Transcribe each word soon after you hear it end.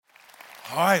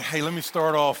All right, hey, let me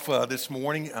start off this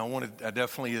morning. I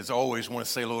definitely, as always, want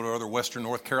to say hello to other Western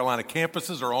North Carolina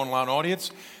campuses, our online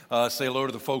audience. Say hello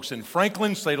to the folks in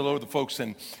Franklin. Say hello to the folks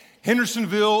in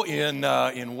Hendersonville,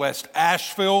 in West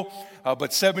Asheville.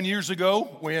 But 7 years ago,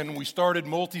 when we started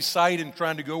multi-site and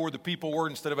trying to go where the people were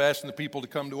instead of asking the people to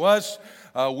come to us,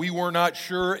 we were not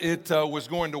sure it was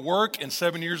going to work. And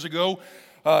 7 years ago,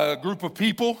 a group of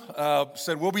people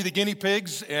said, we'll be the guinea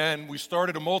pigs, and we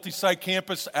started a multi-site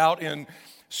campus out in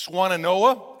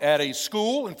Swannanoa at a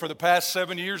school, and for the past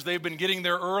 7 years, they've been getting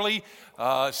there early,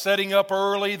 setting up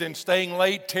early, then staying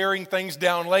late, tearing things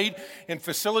down late, and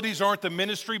facilities aren't the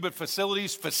ministry, but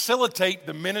facilities facilitate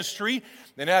the ministry.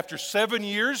 And after 7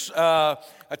 years, I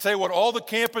tell you what, all the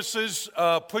campuses,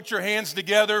 put your hands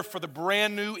together for the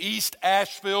brand new East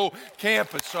Asheville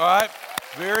campus, all right?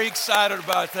 Very excited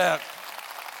about that.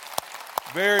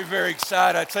 Very, very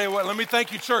excited. I tell you what, let me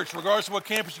thank you, church. Regardless of what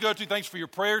campus you go to, thanks for your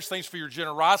prayers. Thanks for your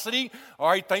generosity. All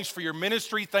right, thanks for your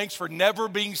ministry. Thanks for never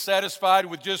being satisfied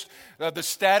with just the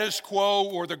status quo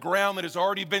or the ground that has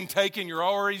already been taken. You're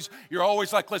always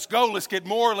like, let's go, let's get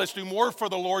more, let's do more for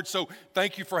the Lord. So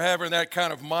thank you for having that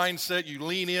kind of mindset. You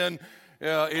lean in.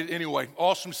 Anyway,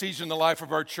 awesome season in the life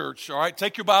of our church. All right,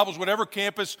 take your Bibles, whatever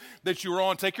campus that you're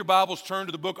on, take your Bibles, turn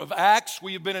to the book of Acts.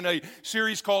 We have been in a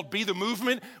series called Be the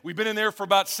Movement. We've been in there for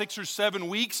about 6 or 7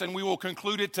 weeks, and we will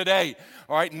conclude it today.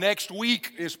 All right, next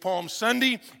week is Palm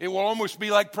Sunday. It will almost be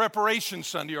like Preparation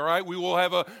Sunday, all right? We will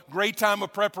have a great time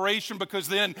of preparation because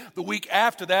then the week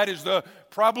after that is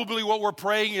probably what we're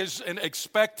praying is and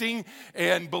expecting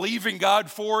and believing God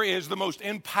for is the most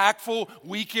impactful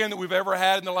weekend that we've ever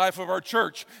had in the life of our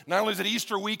church. Not only is it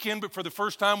Easter weekend, but for the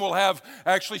first time we'll have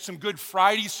actually some Good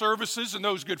Friday services, and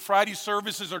those Good Friday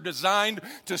services are designed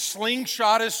to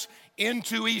slingshot us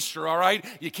into Easter, all right?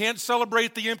 You can't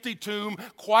celebrate the empty tomb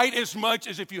quite as much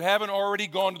as if you haven't already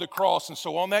gone to the cross. And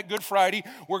so on that Good Friday,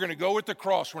 we're going to go with the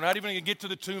cross. We're not even going to get to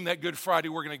the tomb that Good Friday.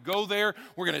 We're going to go there.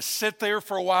 We're going to sit there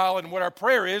for a while. And what our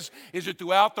prayer is that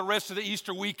throughout the rest of the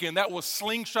Easter weekend, that will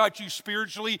slingshot you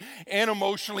spiritually and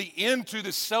emotionally into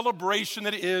the celebration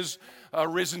that is a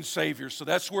risen Savior. So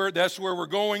that's where we're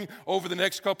going over the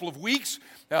next couple of weeks.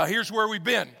 Here's where we've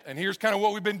been. And here's kind of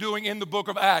what we've been doing in the book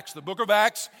of Acts. The book of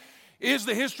Acts is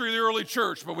the history of the early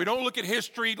church, but we don't look at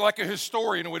history like a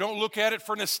historian, and we don't look at it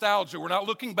for nostalgia. We're not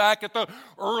looking back at the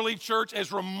early church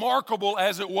as remarkable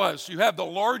as it was. You have the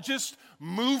largest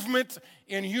movement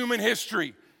in human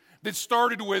history that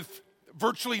started with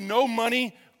virtually no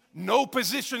money, no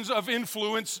positions of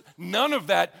influence, none of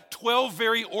that, 12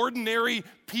 very ordinary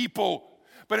people.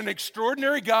 But an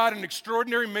extraordinary God, an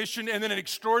extraordinary mission, and then an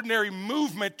extraordinary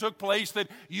movement took place that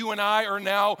you and I are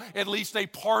now at least a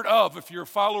part of. If you're a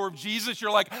follower of Jesus,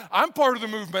 you're like, I'm part of the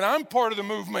movement, I'm part of the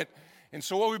movement. And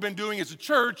so what we've been doing as a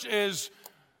church is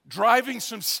driving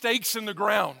some stakes in the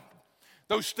ground.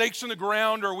 Those stakes in the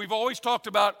ground are, we've always talked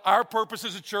about our purpose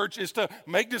as a church is to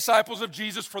make disciples of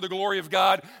Jesus for the glory of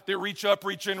God that reach up,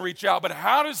 reach in, reach out. But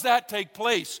how does that take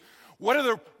place? What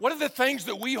are the things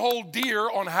that we hold dear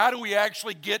on how do we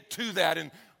actually get to that?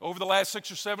 And over the last 6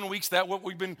 or 7 weeks, that's what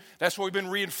we've been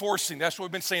reinforcing. That's what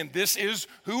we've been saying. This is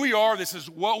who we are. This is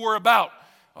what we're about.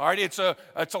 All right, it's a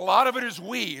lot of it is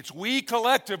we. It's we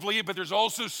collectively, but there's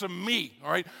also some me.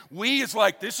 All right, we is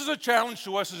like this is a challenge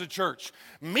to us as a church.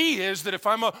 Me is that if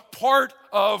I'm a part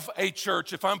of a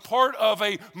church, if I'm part of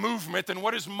a movement, then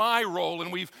what is my role? And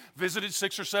we've visited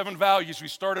 6 or 7 values. We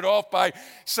started off by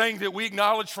saying that we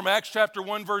acknowledge from Acts chapter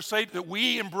 1, verse 8, that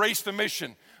we embrace the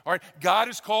mission. All right, God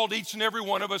has called each and every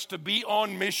one of us to be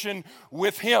on mission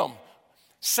with Him.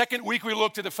 Second week, we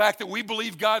looked at the fact that we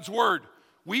believe God's word.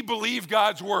 We believe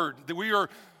God's word, that we are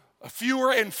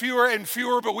fewer and fewer and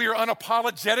fewer, but we are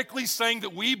unapologetically saying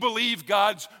that we believe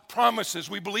God's promises.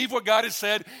 We believe what God has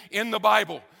said in the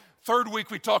Bible. Third week,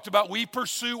 we talked about we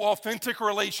pursue authentic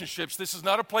relationships. This is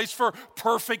not a place for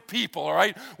perfect people, all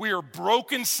right? We are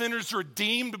broken sinners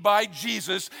redeemed by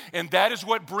Jesus, and that is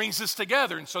what brings us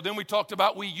together. And so then we talked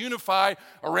about we unify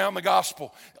around the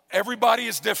gospel. Everybody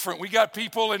is different. We got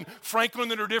people in Franklin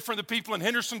that are different than people in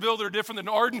Hendersonville that are different than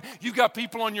Arden. You've got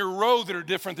people on your road that are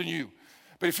different than you.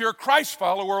 But if you're a Christ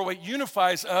follower, what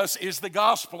unifies us is the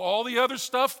gospel. All the other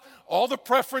stuff, all the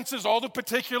preferences, all the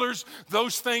particulars,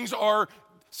 those things are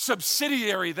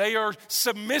subsidiary. They are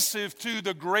submissive to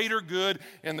the greater good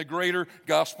and the greater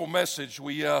gospel message.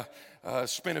 We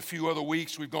spent a few other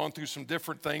weeks. We've gone through some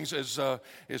different things as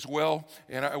well.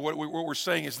 And what we're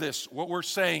saying is this. What we're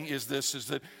saying is this, is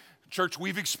that church,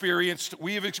 we've experienced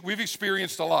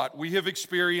a lot. We have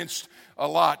experienced a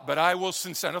lot. But I will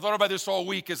sincerely, I thought about this all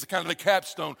week as kind of the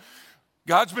capstone.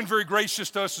 God's been very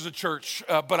gracious to us as a church,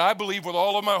 but I believe with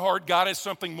all of my heart, God has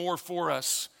something more for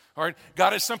us. All right,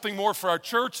 God has something more for our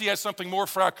church. He has something more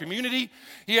for our community.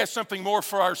 He has something more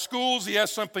for our schools. He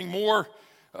has something more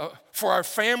for our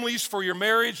families, for your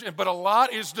marriage. But a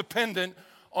lot is dependent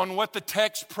on what the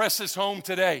text presses home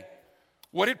today.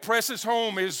 What it presses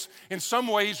home is, in some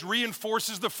ways,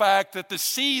 reinforces the fact that the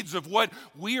seeds of what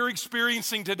we are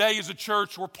experiencing today as a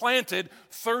church were planted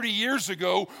 30 years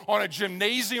ago on a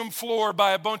gymnasium floor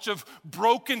by a bunch of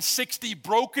 60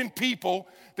 broken people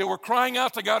that were crying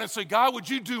out to God and saying, God, would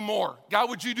you do more? God,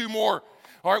 would you do more?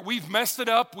 All right, we've messed it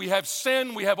up. We have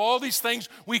sin. We have all these things.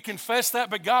 We confess that,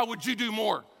 but God, would you do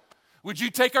more? Would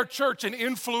you take our church and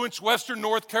influence Western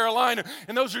North Carolina?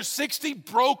 And those are 60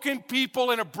 broken people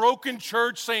in a broken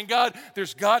church saying, God,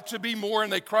 there's got to be more.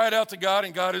 And they cried out to God,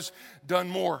 and God has done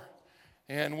more.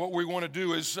 And what we want to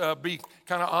do is be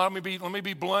kind of, let me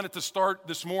be blunt at the start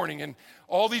this morning. And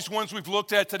all these ones we've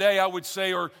looked at today, I would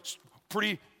say, are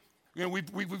pretty,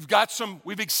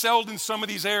 we've excelled in some of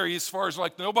these areas as far as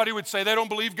like nobody would say they don't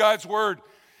believe God's word.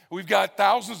 We've got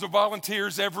thousands of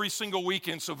volunteers every single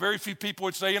weekend, so very few people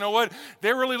would say, you know what,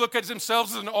 they really look at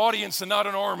themselves as an audience and not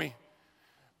an army.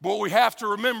 But what we have to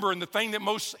remember, and the thing that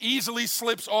most easily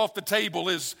slips off the table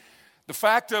is, the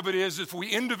fact of it is, if we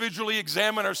individually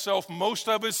examine ourselves, most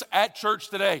of us at church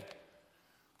today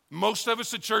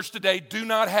do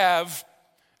not have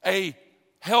a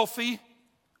healthy,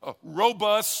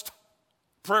 robust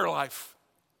prayer life.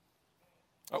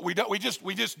 We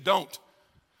just don't.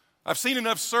 I've seen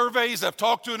enough surveys, I've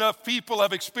talked to enough people,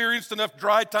 I've experienced enough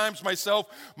dry times myself.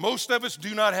 Most of us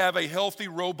do not have a healthy,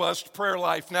 robust prayer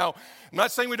life. Now, I'm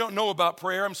not saying we don't know about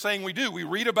prayer, I'm saying we do. We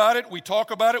read about it, we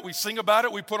talk about it, we sing about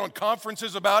it, we put on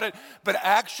conferences about it, but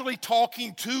actually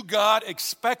talking to God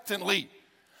expectantly,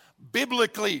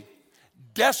 biblically,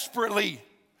 desperately,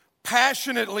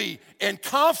 passionately, and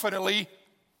confidently,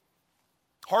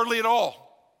 hardly at all.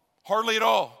 Hardly at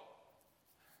all.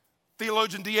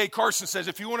 Theologian D.A. Carson says,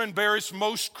 if you want to embarrass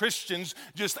most Christians,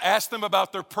 just ask them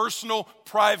about their personal,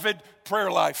 private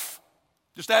prayer life.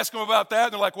 Just ask them about that.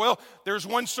 And they're like, well, there's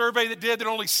one survey that did that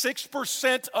only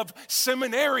 6% of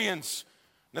seminarians,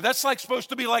 now that's like supposed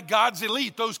to be like God's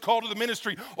elite, those called to the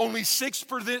ministry, only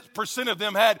 6% of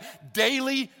them had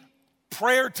daily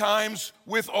prayer times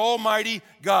with Almighty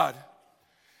God.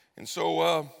 And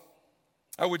so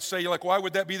I would say, like, why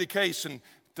would that be the case? And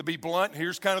to be blunt,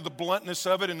 here's kind of the bluntness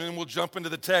of it, and then we'll jump into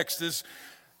the text.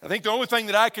 I think the only thing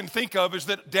that I can think of is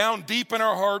that down deep in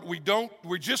our heart,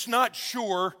 we're just not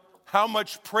sure how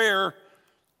much prayer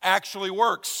actually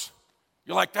works.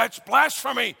 You're like, that's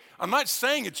blasphemy. I'm not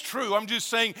saying it's true. I'm just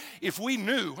saying if we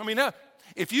knew,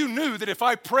 if you knew that if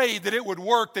I prayed that it would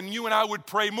work, then you and I would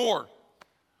pray more.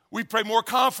 We'd pray more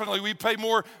confidently. We'd pray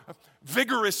more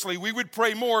vigorously. We would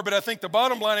pray more, but I think the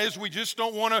bottom line is we just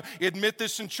don't want to admit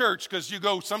this in church because you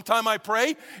go, sometime I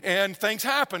pray and things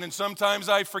happen, and sometimes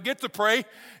I forget to pray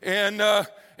and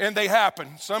they happen.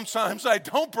 Sometimes I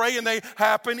don't pray and they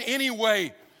happen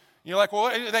anyway. You're like,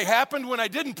 well, they happened when I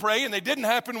didn't pray and they didn't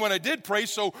happen when I did pray,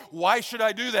 so why should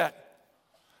I do that?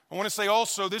 I want to say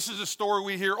also, this is a story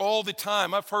we hear all the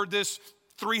time. I've heard this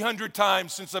 300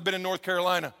 times since I've been in North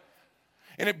Carolina.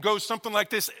 And it goes something like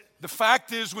this. The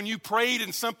fact is, when you prayed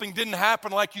and something didn't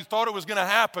happen like you thought it was going to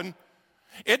happen,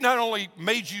 it not only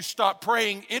made you stop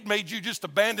praying, it made you just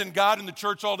abandon God and the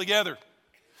church altogether.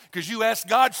 Because you asked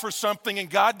God for something and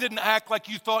God didn't act like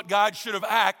you thought God should have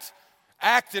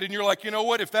acted, and you're like, you know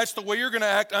what, if that's the way you're going to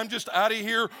act, I'm just out of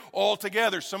here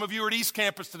altogether. Some of you are at East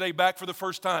Campus today, back for the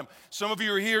first time. Some of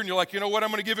you are here and you're like, you know what, I'm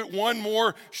going to give it one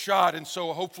more shot. And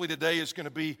so hopefully today is going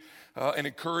to be an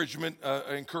encouragement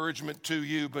to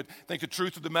you. But I think the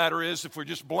truth of the matter is, if we're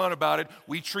just blunt about it,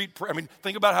 we treat prayer.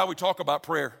 Think about how we talk about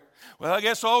prayer. Well, I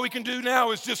guess all we can do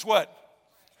now is just what?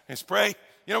 Is pray.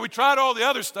 We tried all the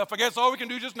other stuff. I guess all we can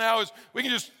do just now is we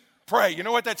can just pray. You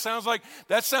know what that sounds like?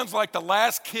 That sounds like the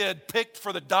last kid picked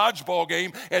for the dodgeball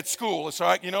game at school. It's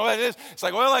like, you know what it is? It's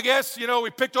like, well, I guess, we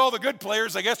picked all the good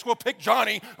players. I guess we'll pick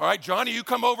Johnny. All right, Johnny, you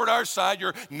come over to our side.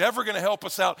 You're never going to help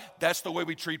us out. That's the way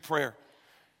we treat prayer.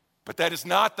 But that is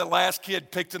not the last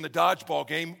kid picked in the dodgeball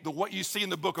game. What you see in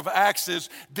the book of Acts is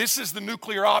this is the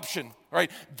nuclear option, right?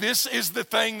 This is the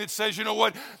thing that says, you know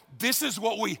what? This is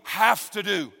what we have to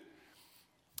do.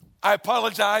 I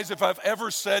apologize if I've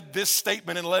ever said this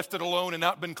statement and left it alone and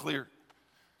not been clear.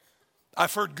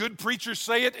 I've heard good preachers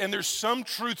say it, and there's some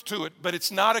truth to it, but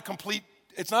it's not a complete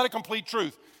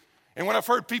truth. And what I've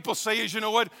heard people say is, you know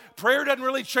what? Prayer doesn't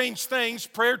really change things.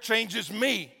 Prayer changes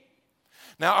me.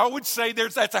 Now, I would say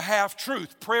that's a half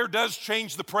truth. Prayer does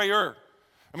change the prayer.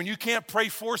 I mean, you can't pray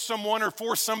for someone or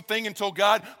for something until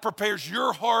God prepares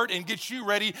your heart and gets you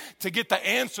ready to get the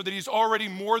answer that he's already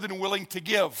more than willing to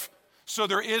give. So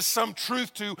there is some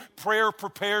truth to prayer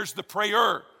prepares the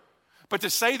prayer. But to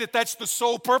say that that's the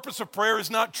sole purpose of prayer is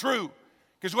not true.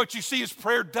 Because what you see is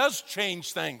prayer does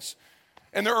change things.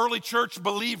 And the early church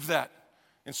believed that.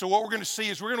 And so what we're going to see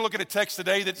is we're going to look at a text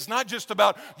today that's not just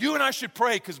about you and I should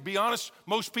pray. Because to be honest,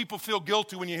 most people feel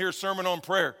guilty when you hear a sermon on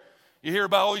prayer. You hear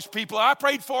about all these people, I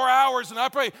prayed 4 hours and I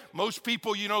prayed. Most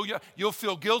people, you'll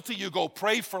feel guilty. You go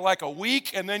pray for like a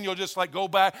week and then you'll just like go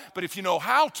back. But if you know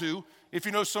how to, if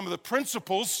you know some of the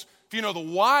principles, if you know the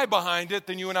why behind it,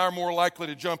 then you and I are more likely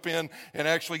to jump in and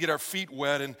actually get our feet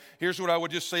wet. And here's what I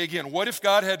would just say again. What if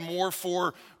God had more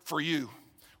for you?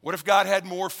 What if God had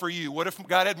more for you? What if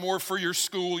God had more for your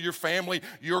school, your family,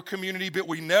 your community, but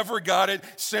we never got it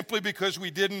simply because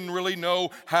we didn't really know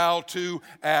how to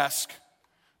ask?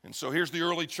 And so here's the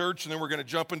early church, and then we're going to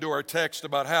jump into our text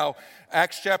about how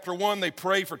Acts chapter 1, they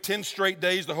pray for 10 straight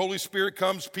days. The Holy Spirit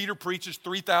comes. Peter preaches.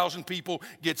 3,000 people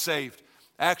get saved.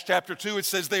 Acts chapter 2, it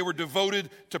says they were devoted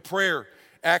to prayer.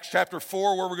 Acts chapter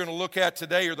 4, where we're going to look at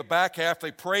today, or the back half,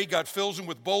 they pray. God fills them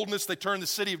with boldness. They turn the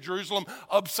city of Jerusalem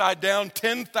upside down.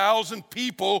 10,000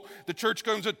 people. The church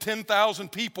comes at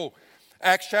 10,000 people.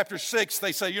 Acts chapter 6,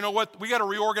 they say, you know what? We got to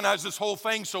reorganize this whole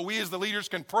thing so we as the leaders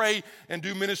can pray and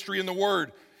do ministry in the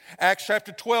Word. Acts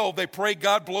chapter 12, they pray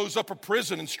God blows up a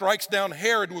prison and strikes down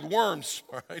Herod with worms.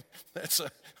 All right, that's an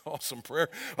awesome prayer.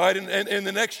 All right, and in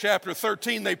the next chapter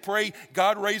 13, they pray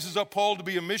God raises up Paul to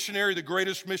be a missionary, the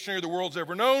greatest missionary the world's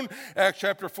ever known. Acts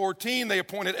chapter 14, they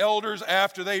appointed elders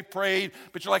after they prayed.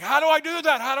 But you're like, how do I do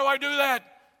that? How do I do that?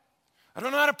 I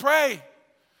don't know how to pray.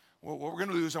 Well, what we're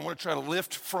going to do is I want to try to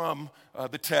lift from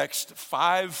the text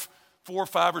 4,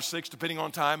 5, or 6, depending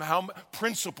on time, how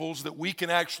principles that we can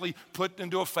actually put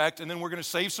into effect, and then we're going to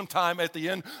save some time at the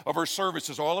end of our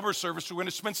services. All of our services, we're going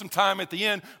to spend some time at the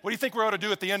end. What do you think we ought to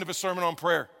do at the end of a sermon on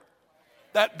prayer?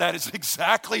 That is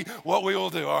exactly what we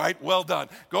will do, all right? Well done.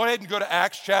 Go ahead and go to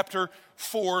Acts chapter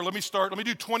 4. Let me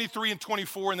do 23 and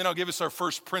 24, and then I'll give us our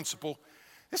first principle.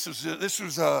 This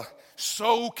was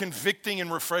so convicting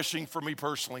and refreshing for me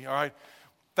personally, all right?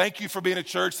 Thank you for being a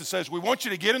church that says, we want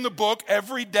you to get in the book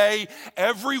every day,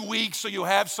 every week, so you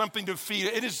have something to feed.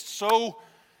 It is so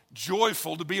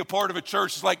joyful to be a part of a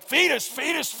church. It's like, feed us,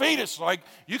 feed us, feed us. Like,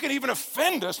 you can even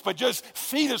offend us, but just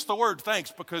feed us the word. Thanks,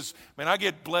 because, man, I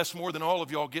get blessed more than all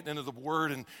of y'all getting into the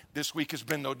word, and this week has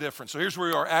been no different. So here's where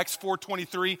we are, Acts 4,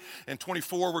 23 and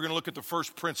 24. We're going to look at the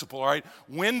first principle, all right?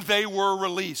 When they were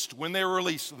released. A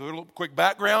little quick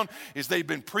background is they've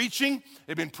been preaching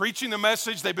the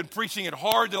message. They've been preaching it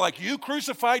hard. They're like, you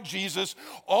crucified Jesus.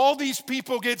 All these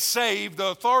people get saved. The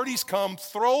authorities come,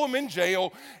 throw them in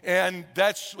jail, and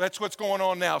that's what's going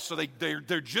on now. So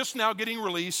they're just now getting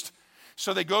released.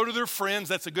 So they go to their friends.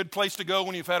 That's a good place to go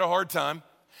when you've had a hard time.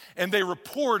 And they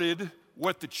reported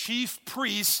what the chief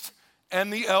priest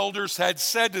and the elders had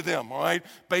said to them, all right?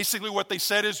 Basically what they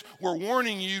said is, we're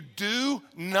warning you, do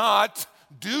not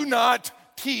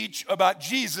teach about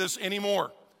Jesus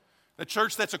anymore. The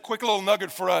church, that's a quick little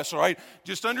nugget for us, all right?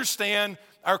 Just understand,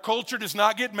 our culture does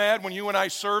not get mad when you and I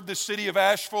serve the city of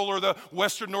Asheville or the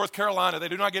Western North Carolina. They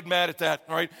do not get mad at that,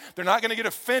 all right? They're not going to get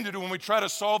offended when we try to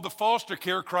solve the foster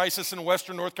care crisis in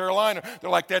Western North Carolina. They're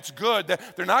like, that's good.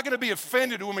 They're not going to be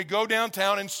offended when we go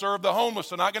downtown and serve the homeless.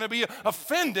 They're not going to be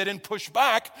offended and push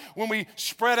back when we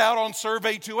spread out on Serve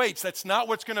 828s. That's not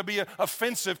what's going to be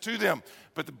offensive to them.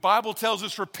 But the Bible tells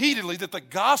us repeatedly that the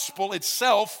gospel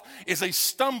itself is a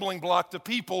stumbling block to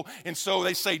people. And so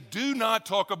they say, do not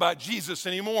talk about Jesus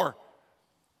anymore.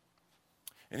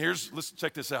 And let's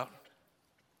check this out.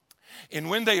 And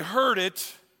when they heard it,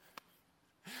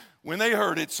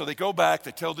 so they go back,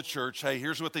 they tell the church, hey,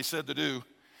 here's what they said to do.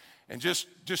 And just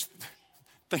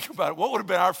think about it. What would have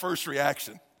been our first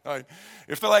reaction? All right.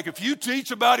 If they're like, if you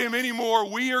teach about him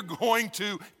anymore, we are going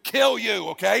to kill you,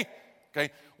 okay? Okay.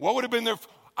 What would have been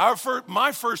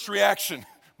my first reaction?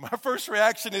 My first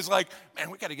reaction is like, man,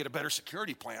 we got to get a better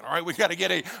security plan, all right? We got to get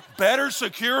a better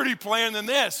security plan than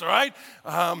this, all right?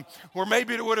 Or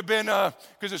maybe it would have been,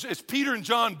 because it's Peter and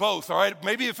John both, all right?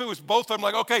 Maybe if it was both, I'm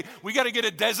like, okay, we got to get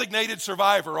a designated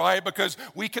survivor, all right? Because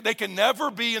they can never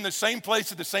be in the same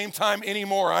place at the same time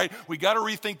anymore, all right? We got to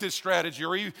rethink this strategy.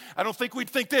 Or I don't think we'd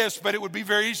think this, but it would be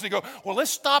very easy to go, well,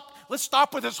 let's stop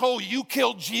with this whole you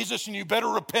killed Jesus and you better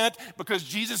repent because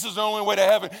Jesus is the only way to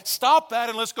heaven. Stop that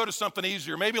and let's go to something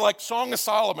easier. Maybe like Song of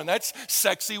Solomon. That's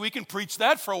sexy. We can preach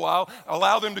that for a while.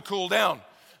 Allow them to cool down.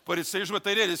 But here's what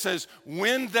they did. It says,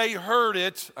 when they heard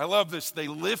it, I love this, they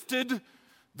lifted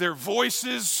their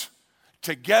voices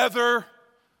together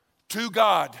to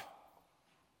God.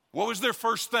 What was their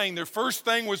first thing? Their first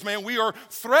thing was, man, we are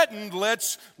threatened.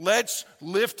 Let's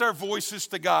lift our voices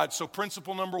to God. So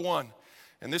principle number one,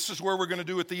 and this is where we're going to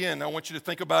do at the end. I want you to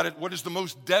think about it. What is the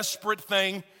most desperate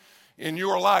thing in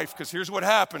your life? Because here's what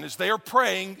happened is they are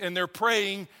praying and they're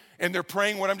praying and they're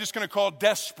praying what I'm just going to call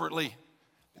desperately.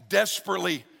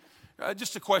 Desperately.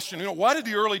 Just a question, why did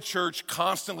the early church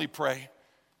constantly pray?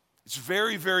 It's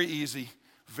very, very easy.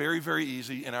 Very, very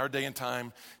easy in our day and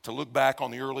time to look back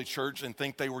on the early church and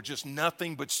think they were just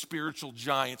nothing but spiritual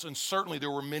giants. And certainly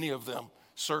there were many of them.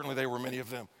 Certainly there were many of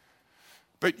them.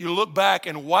 But you look back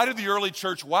and why did the early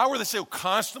church, why were they so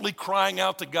constantly crying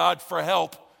out to God for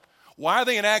help? Why are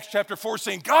they in Acts chapter 4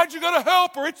 saying, God, you got to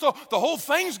help or it's the whole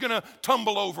thing's going to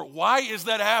tumble over? Why is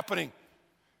that happening?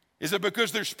 Is it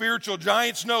because they're spiritual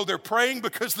giants? No, they're praying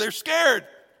because they're scared.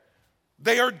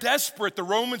 They are desperate. The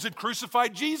Romans had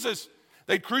crucified Jesus.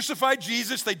 They crucified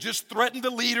Jesus. They just threatened the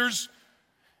leaders.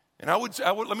 And I would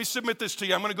let me submit this to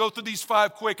you. I'm going to go through these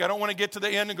 5 quick. I don't want to get to the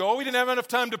end and go, we didn't have enough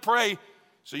time to pray.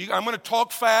 So I'm going to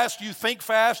talk fast. You think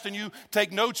fast and you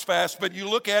take notes fast. But you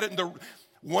look at it, and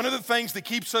one of the things that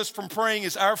keeps us from praying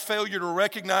is our failure to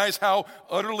recognize how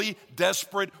utterly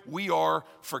desperate we are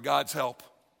for God's help.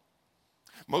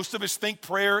 Most of us think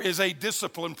prayer is a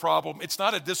discipline problem. It's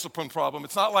not a discipline problem.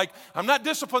 It's not like I'm not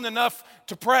disciplined enough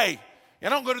to pray. I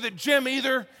don't go to the gym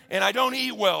either, and I don't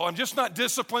eat well. I'm just not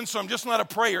disciplined, so I'm just not a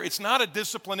prayer. It's not a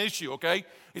discipline issue, okay?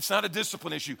 It's not a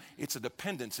discipline issue. It's a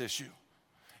dependence issue.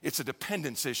 It's a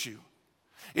dependence issue.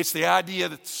 It's the idea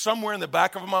that somewhere in the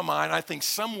back of my mind, I think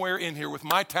somewhere in here with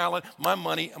my talent, my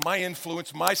money, my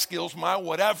influence, my skills, my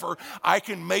whatever, I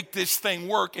can make this thing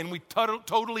work. And we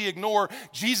totally ignore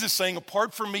Jesus saying,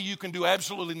 apart from me, you can do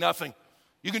absolutely nothing.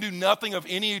 You can do nothing of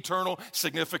any eternal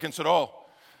significance at all.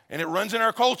 And it runs in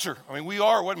our culture. I mean, we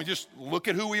are, just look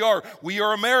at who we are. We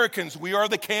are Americans. We are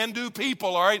the can-do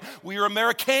people, all right? We are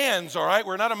Americans, all right?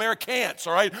 We're not Americans,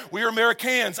 all right? We are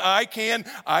Americans. I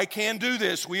can do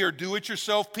this. We are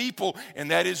do-it-yourself people,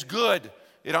 and that is good.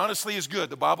 It honestly is good.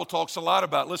 The Bible talks a lot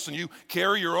about, listen, you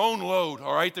carry your own load,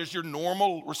 all right? There's your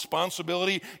normal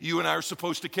responsibility you and I are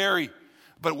supposed to carry.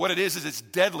 But what it is it's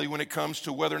deadly when it comes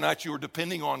to whether or not you are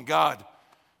depending on God.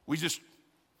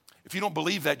 If you don't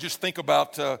believe that, just think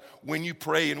about when you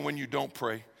pray and when you don't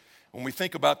pray. When we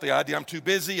think about the idea, I'm too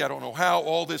busy, I don't know how,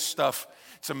 all this stuff.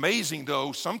 It's amazing,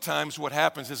 though, sometimes what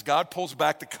happens is God pulls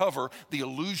back the cover, the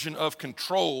illusion of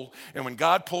control. And when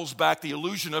God pulls back the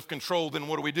illusion of control, then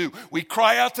what do? We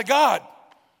cry out to God.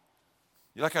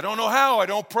 You're like, I don't know how, I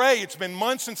don't pray. It's been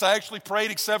months since I actually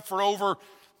prayed except for over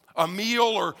a meal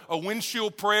or a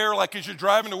windshield prayer like as you're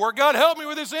driving to work. God, help me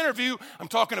with this interview. I'm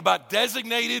talking about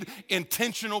designated,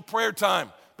 intentional prayer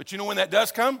time. But you know when that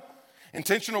does come?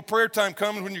 Intentional prayer time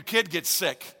comes when your kid gets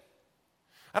sick.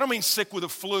 I don't mean sick with a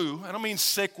flu. I don't mean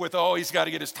sick with, he's got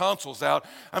to get his tonsils out.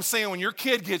 I'm saying when your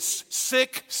kid gets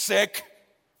sick,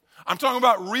 I'm talking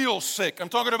about real sick. I'm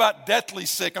talking about deathly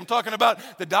sick. I'm talking about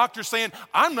the doctor saying,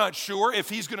 I'm not sure if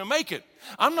he's going to make it.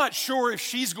 I'm not sure if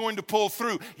she's going to pull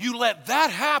through. You let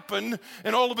that happen,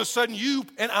 and all of a sudden you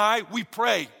and I, we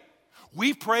pray.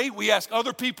 We pray. We ask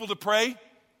other people to pray.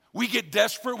 We get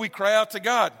desperate. We cry out to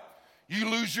God. You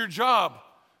lose your job.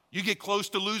 You get close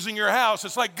to losing your house.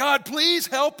 It's like, God, please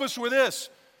help us with this.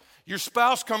 Your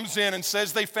spouse comes in and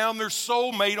says they found their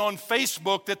soulmate on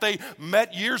Facebook that they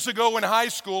met years ago in high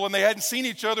school and they hadn't seen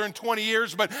each other in 20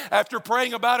 years, but after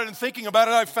praying about it and thinking about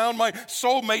it, I found my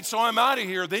soulmate, so I'm out of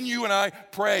here. Then you and I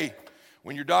pray.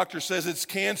 When your doctor says it's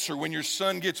cancer, when your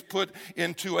son gets put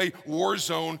into a war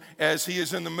zone as he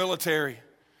is in the military.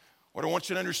 What I want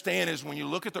you to understand is when you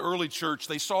look at the early church,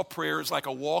 they saw prayer as like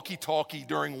a walkie-talkie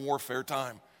during warfare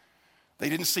time. They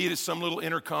didn't see it as some little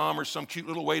intercom or some cute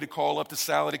little way to call up the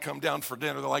salad to come down for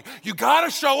dinner. They're like, you got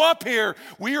to show up here.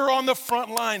 We are on the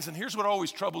front lines. And here's what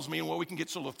always troubles me and why we can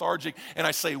get so lethargic. And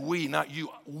I say we, not you.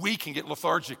 We can get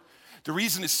lethargic. The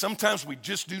reason is sometimes we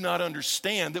just do not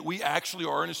understand that we actually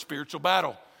are in a spiritual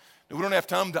battle. And we don't have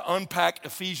time to unpack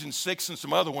Ephesians 6 and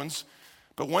some other ones.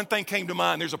 But one thing came to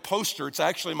mind. There's a poster. It's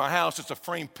actually in my house. It's a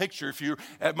framed picture. If you're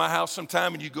at my house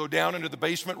sometime and you go down into the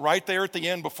basement, right there at the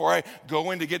end before I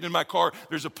go in to get in my car,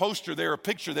 there's a poster there, a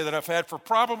picture there that I've had for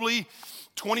probably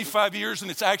 25 years, and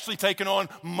it's actually taken on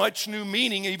much new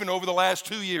meaning even over the last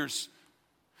 2 years.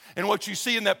 And what you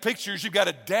see in that picture is you've got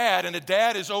a dad, and a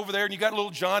dad is over there, and you got little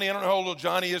Johnny. I don't know how old little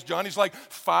Johnny is. Johnny's like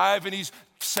 5, and he's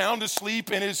sound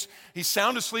asleep in his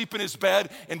bed,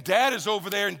 and dad is over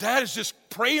there, and dad is just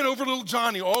praying over little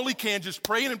Johnny all he can, just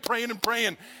praying and praying and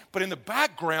praying. But in the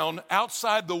background,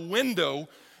 outside the window,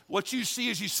 what you see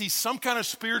is you see some kind of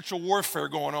spiritual warfare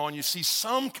going on. You see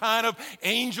some kind of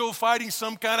angel fighting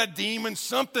some kind of demon,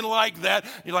 something like that.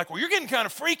 You're like, well, you're getting kind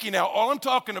of freaky now. All I'm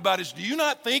talking about is, do you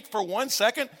not think for 1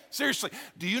 second, seriously,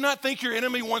 do you not think your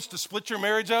enemy wants to split your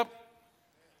marriage up?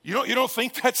 You don't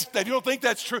think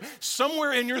that's true?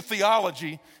 Somewhere in your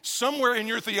theology,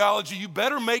 you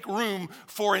better make room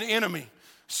for an enemy.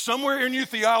 Somewhere in your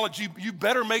theology, you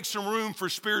better make some room for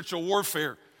spiritual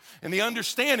warfare. And the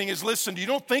understanding is, listen, you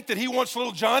don't think that he wants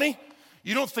little Johnny?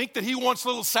 You don't think that he wants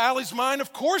little Sally's mind?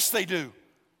 Of course they do.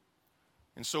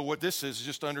 And so what this is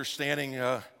just understanding,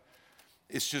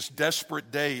 it's just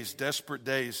desperate days.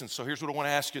 And so here's what I want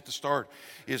to ask you at the start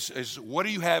is what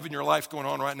do you have in your life going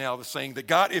on right now that's saying that,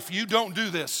 God, if you don't do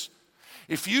this,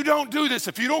 if you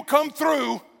don't come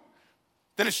through,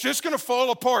 then it's just going to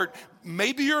fall apart.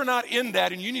 Maybe you're not in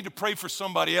that and you need to pray for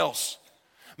somebody else.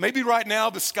 Maybe right now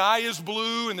the sky is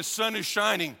blue and the sun is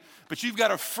shining, but you've got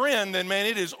a friend and, man,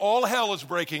 it is all hell is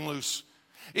breaking loose.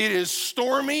 It is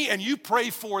stormy and you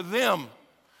pray for them.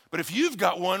 But if you've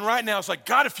got one right now, it's like,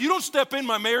 God, if you don't step in,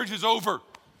 my marriage is over.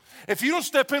 If you don't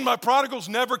step in, my prodigal's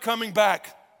never coming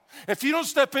back. If you don't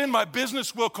step in, my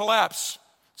business will collapse.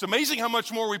 It's amazing how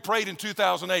much more we prayed in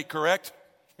 2008, correct?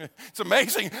 It's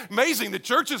amazing. The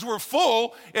churches were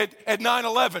full at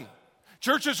 9/11.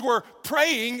 Churches were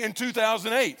praying in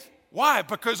 2008. Why?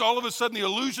 Because all of a sudden the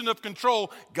illusion of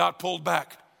control got pulled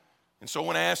back. And so I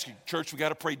want to ask you, church, we got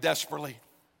to pray desperately.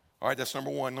 All right, that's number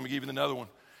one. Let me give you another one.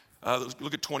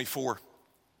 Look at 24.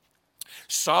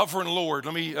 Sovereign Lord.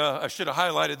 I should have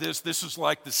highlighted this. This is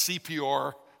like the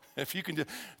CPR. If you can,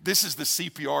 this is the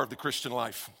CPR of the Christian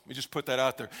life. Let me just put that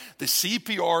out there. The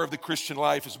CPR of the Christian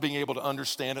life is being able to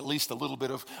understand at least a little bit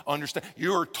of understand.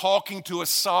 You are talking to a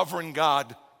sovereign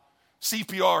God.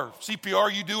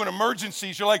 CPR you do in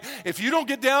emergencies. You're like, if you don't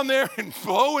get down there and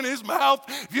blow in his mouth,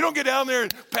 if you don't get down there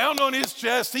and pound on his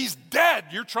chest, he's dead.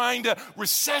 You're trying to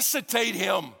resuscitate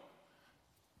him.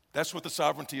 That's what the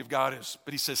sovereignty of God is.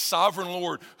 But he says, Sovereign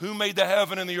Lord, who made the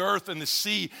heaven and the earth and the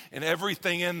sea and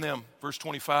everything in them. Verse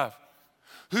 25.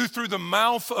 Who through the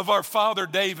mouth of our father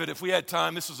David, if we had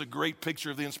time, this is a great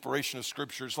picture of the inspiration of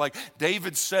Scripture. It's like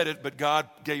David said it, but God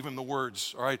gave him the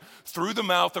words, all right? Through the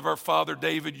mouth of our father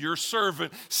David, your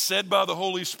servant, said by the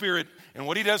Holy Spirit. And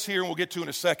what he does here, and we'll get to in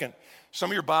a second, some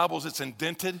of your Bibles, it's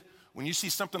indented. When you see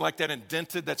something like that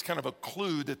indented, that's kind of a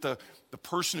clue that the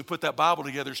person who put that Bible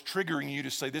together is triggering you to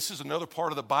say, this is another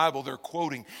part of the Bible they're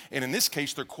quoting. And in this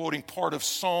case, they're quoting part of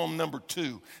Psalm number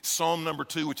 2. Psalm number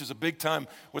 2, which is a big time,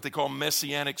 what they call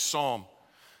messianic psalm.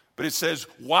 But it says,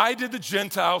 why did the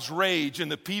Gentiles rage and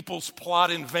the peoples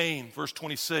plot in vain? Verse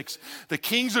 26, the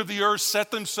kings of the earth set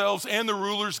themselves and the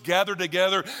rulers gathered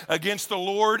together against the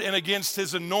Lord and against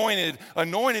his anointed.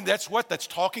 Anointed, that's what? That's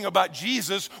talking about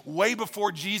Jesus way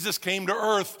before Jesus came to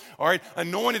earth. All right,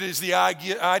 anointed is the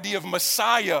idea of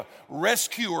Messiah,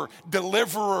 rescuer,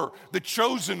 deliverer, the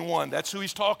chosen one. That's who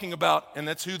he's talking about, and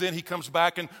that's who then he comes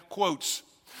back and quotes.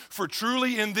 For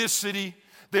truly in this city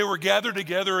they were gathered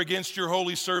together against your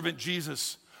holy servant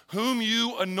Jesus, whom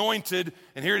you anointed.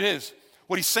 And here it is.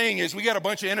 What he's saying is we got a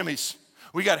bunch of enemies.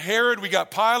 We got Herod, we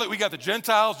got Pilate, we got the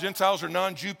Gentiles. Gentiles are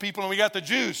non-Jew people, and we got the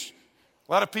Jews.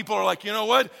 A lot of people are like, you know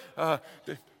what?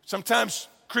 Sometimes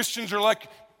Christians are like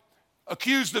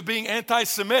accused of being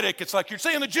anti-Semitic. It's like you're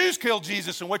saying the Jews killed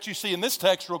Jesus. And what you see in this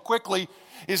text real quickly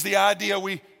is the idea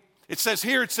it says,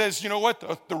 you know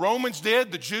what? The Romans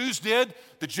did, the Jews did,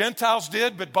 the Gentiles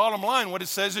did, but bottom line, what it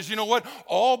says is, you know what?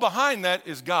 All behind that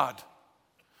is God.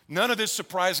 None of this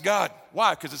surprised God.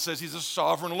 Why? Because it says he's a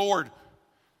sovereign Lord.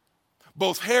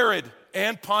 Both Herod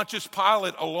and Pontius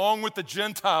Pilate, along with the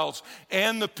Gentiles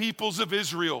and the peoples of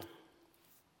Israel,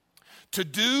 to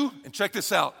do, and check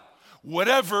this out,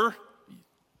 whatever,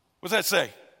 what does that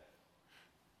say?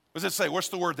 What does it say? What's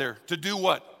the word there? To do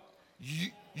what?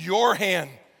 Your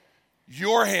hand.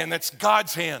 Your hand, that's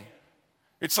God's hand.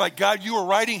 It's like, God, you were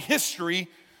writing history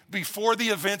before the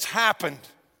events happened.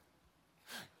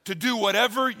 To do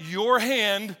whatever your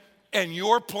hand and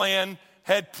your plan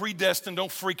had predestined.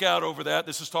 Don't freak out over that.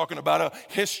 This is talking about a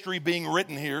history being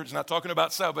written here. It's not talking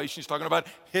about salvation. It's talking about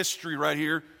history right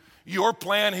here. Your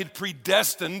plan had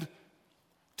predestined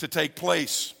to take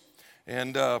place.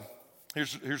 And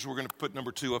here's where we're going to put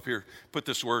number 2 up here. Put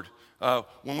this word.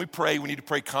 When we pray, we need to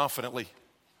pray confidently.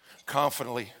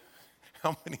 Confidently.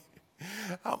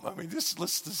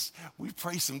 We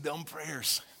pray some dumb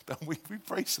prayers. We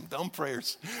pray some dumb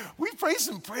prayers. We pray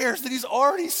some prayers that he's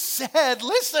already said.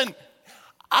 Listen,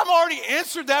 I've already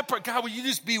answered that prayer. God, will you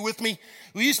just be with me?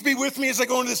 Will you just be with me as I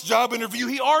go into this job interview?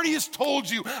 He already has told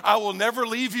you, I will never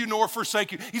leave you nor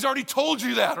forsake you. He's already told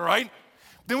you that, all right?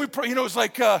 Then we pray, it's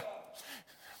like,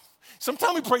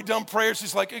 Sometimes we pray dumb prayers.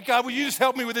 He's like, hey, God, will you just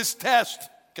help me with this test?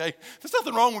 Okay, there's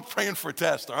nothing wrong with praying for a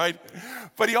test, all right?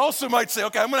 But he also might say,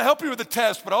 okay, I'm going to help you with the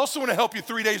test, but I also want to help you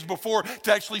 3 days before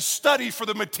to actually study for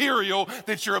the material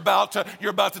that you're about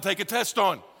to take a test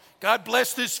on. God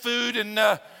bless this food and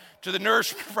to the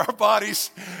nourishment of our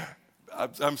bodies.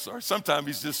 I'm sorry. Sometimes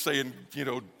he's just saying,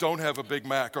 don't have a Big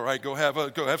Mac, all right? Go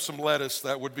have some lettuce.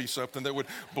 That would be something that would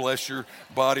bless your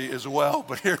body as well.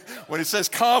 But here, when it says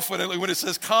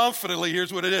confidently,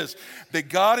 here's what it is. That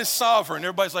God is sovereign.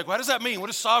 Everybody's like, what does that mean? What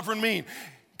does sovereign mean?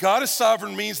 God is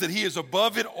sovereign means that he is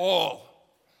above it all.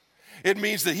 It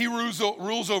means that he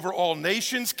rules over all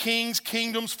nations, kings,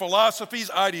 kingdoms,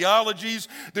 philosophies, ideologies.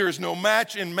 There is no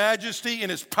match in majesty, in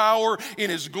his power, in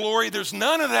his glory. There's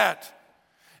none of that.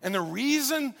 And the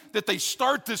reason that they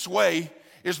start this way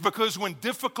is because when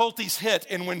difficulties hit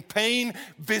and when pain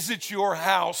visits your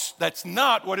house, that's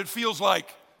not what it feels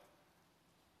like.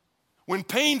 When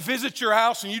pain visits your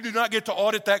house and you do not get to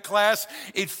audit that class,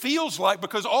 it feels like,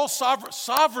 because all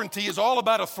sovereignty is all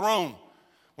about a throne.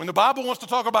 When the Bible wants to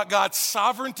talk about God's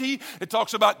sovereignty, it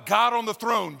talks about God on the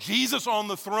throne, Jesus on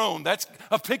the throne. That's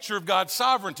a picture of God's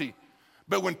sovereignty.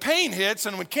 But when pain hits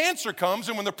and when cancer comes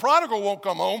and when the prodigal won't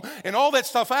come home and all that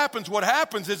stuff happens, what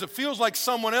happens is it feels like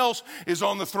someone else is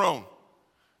on the throne.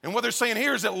 And what they're saying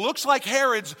here is it looks like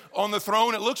Herod's on the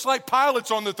throne. It looks like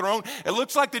Pilate's on the throne. It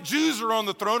looks like the Jews are on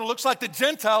the throne. It looks like the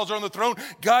Gentiles are on the throne.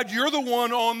 God, you're the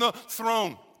one on the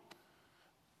throne.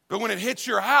 But when it hits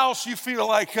your house, you feel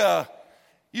like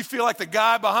the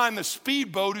guy behind the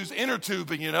speedboat who's inner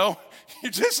tubing, You're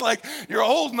just like, you're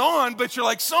holding on, but you're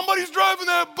like, somebody's driving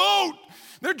that boat.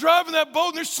 They're driving that boat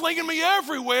and they're slinging me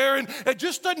everywhere. And it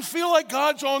just doesn't feel like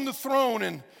God's on the throne.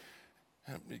 And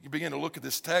you begin to look at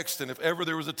this text, and if ever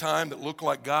there was a time that looked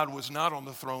like God was not on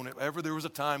the throne, if ever there was a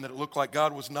time that it looked like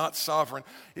God was not sovereign,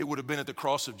 it would have been at the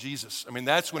cross of Jesus. I mean,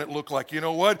 that's when it looked like, you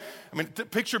know what? I mean,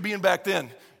 picture being back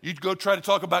then. You'd go try to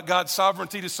talk about God's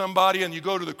sovereignty to somebody, and you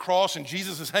go to the cross, and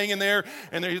Jesus is hanging there,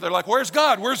 and they're like, where's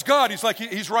God? Where's God? He's like,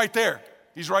 he's right there.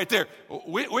 He's right there.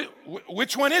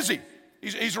 Which one is he?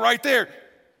 He's right there.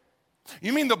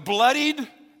 You mean the bloodied,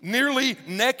 nearly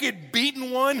naked, beaten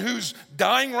one who's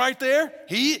dying right there?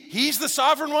 He's the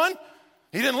sovereign one?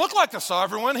 He didn't look like the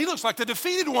sovereign one. He looks like the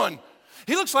defeated one.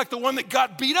 He looks like the one that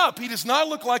got beat up. He does not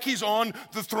look like he's on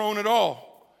the throne at all.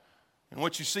 And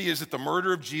what you see is that the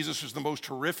murder of Jesus was the most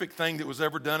horrific thing that was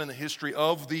ever done in the history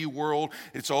of the world.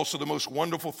 It's also the most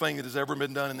wonderful thing that has ever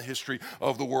been done in the history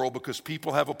of the world, because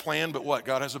people have a plan, but what?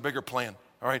 God has a bigger plan,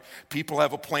 all right? People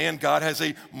have a plan. God has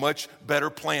a much better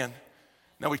plan.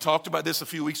 Now, we talked about this a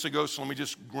few weeks ago, so let me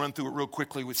just run through it real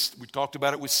quickly. We talked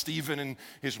about it with Stephen and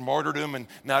his martyrdom, and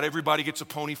not everybody gets a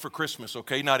pony for Christmas,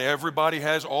 okay? Not everybody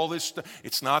has all this stuff.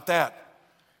 It's not that.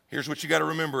 Here's what you got to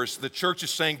remember is the church is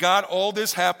saying, God, all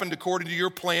this happened according to your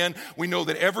plan. We know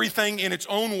that everything in its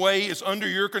own way is under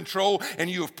your control, and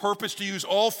you have purposed to use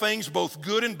all things, both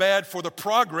good and bad, for the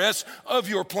progress of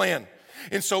your plan.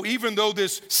 And so even though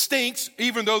this stinks,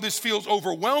 even though this feels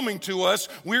overwhelming to us,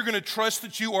 we're going to trust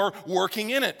that you are working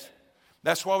in it.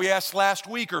 That's why we asked last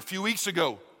week or a few weeks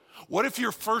ago, what if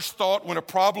your first thought when a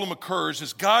problem occurs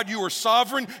is, God, you are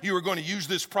sovereign, you are going to use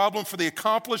this problem for the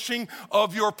accomplishing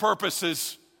of your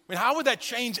purposes? I mean, how would that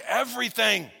change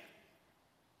everything?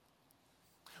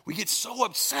 We get so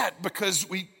upset because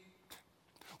we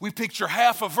picture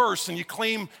half a verse and you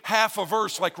claim half a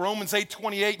verse like Romans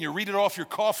 8:28 and you read it off your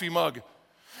coffee mug.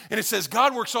 And it says,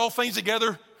 God works all things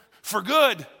together for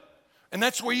good. And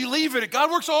that's where you leave it.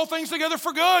 God works all things together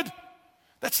for good.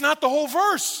 That's not the whole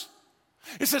verse.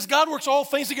 It says God works all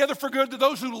things together for good to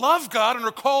those who love God and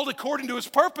are called according to his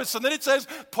purpose. And then it says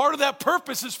part of that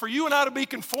purpose is for you and I to be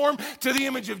conformed to the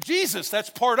image of Jesus. That's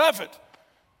part of it.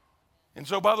 And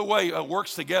so, by the way,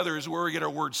 works together is where we get our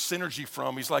word synergy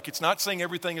from. He's like, it's not saying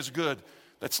everything is good.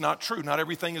 That's not true. Not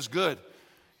everything is good.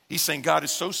 He's saying God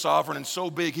is so sovereign and so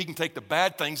big, he can take the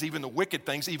bad things, even the wicked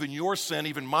things, even your sin,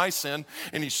 even my sin,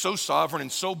 and he's so sovereign and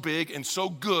so big and so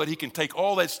good, he can take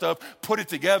all that stuff, put it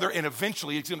together, and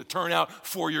eventually it's going to turn out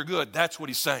for your good. That's what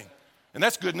he's saying. And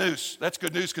that's good news. That's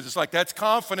good news because it's like, that's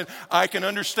confident. I can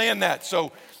understand that.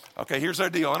 So, okay, here's our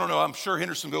deal. I don't know. I'm sure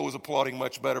Hendersonville was applauding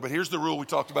much better, but here's the rule we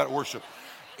talked about at worship.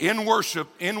 In worship,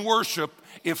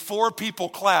 if 4 people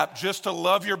clap just to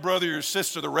love your brother or your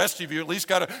sister, the rest of you at least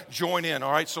got to join in,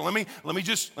 all right? So let me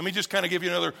just kind of give you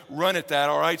another run at that,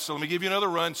 all right? So let me give you another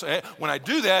run. So when I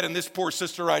do that, and this poor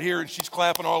sister right here, and she's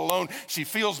clapping all alone, she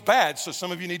feels bad, so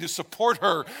some of you need to support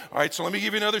her, all right? So let me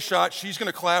give you another shot. She's going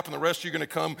to clap, and the rest of you are going to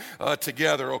come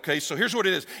together, okay? So here's what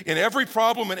it is. In every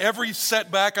problem, in every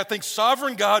setback, I think,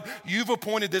 sovereign God, you've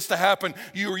appointed this to happen.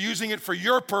 You are using it for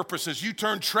your purposes. You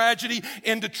turn tragedy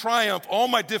into triumph. All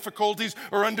my difficulties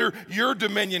are under your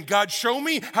dominion. God, show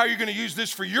me how you're going to use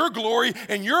this for your glory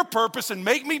and your purpose and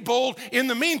make me bold in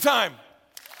the meantime.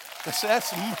 See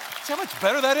how much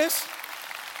better that is?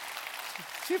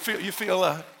 You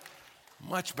feel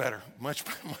much better, much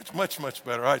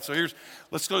better. All right, so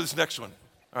let's go to this next one.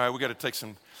 All right, we got to take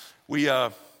some, what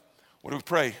do we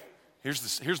pray?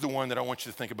 Here's the one that I want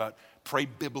you to think about. Pray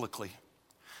biblically.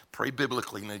 Pray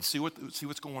biblically. Now, see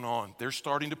what's going on. They're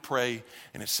starting to pray,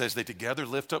 and it says they together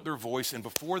lift up their voice, and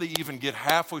before they even get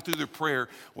halfway through their prayer,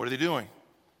 what are they doing?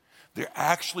 They're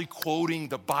actually quoting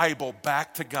the Bible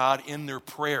back to God in their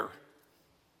prayer.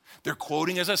 They're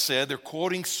quoting, as I said, they're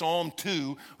quoting Psalm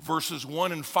 2, verses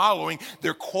 1 and following.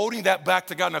 They're quoting that back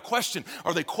to God. Now, question,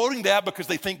 are they quoting that because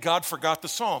they think God forgot the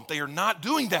psalm? They are not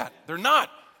doing that. They're not.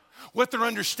 What they're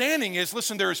understanding is,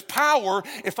 listen, there is power.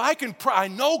 If I can pray, I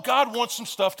know God wants some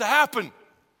stuff to happen.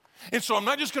 And so I'm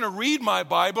not just going to read my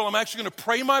Bible. I'm actually going to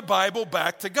pray my Bible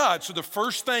back to God. So the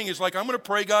first thing is I'm going to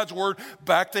pray God's word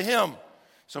back to him.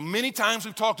 So many times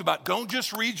we've talked about, don't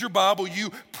just read your Bible,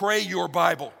 you pray your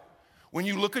Bible. When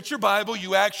you look at your Bible,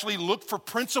 you actually look for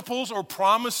principles or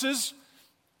promises.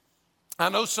 I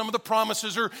know some of the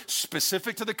promises are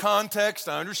specific to the context.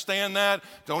 I understand that.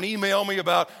 Don't email me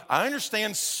I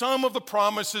understand some of the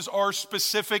promises are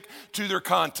specific to their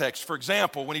context. For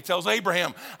example, when he tells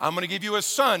Abraham, I'm going to give you a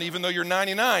son, even though you're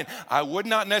 99, I would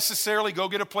not necessarily go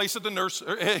get a place at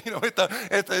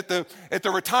the at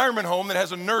the retirement home that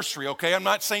has a nursery, okay? I'm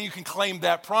not saying you can claim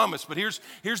that promise, but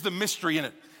here's the mystery in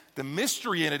it. The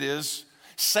mystery in it is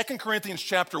 2 Corinthians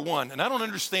chapter 1, and I don't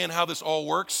understand how this all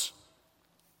works.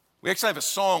 We actually have a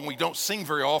song we don't sing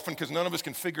very often because none of us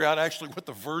can figure out actually what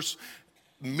the verse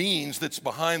means that's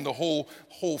behind the whole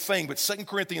thing. But 2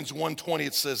 Corinthians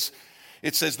 1:20,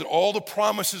 it says that all the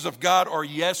promises of God are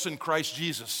yes in Christ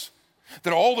Jesus.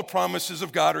 That all the promises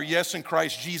of God are yes in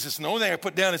Christ Jesus. And the only thing I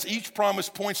put down is each promise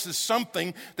points to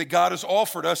something that God has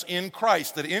offered us in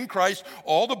Christ. That in Christ,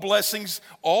 all the blessings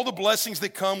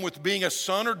that come with being a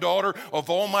son or daughter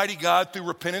of Almighty God through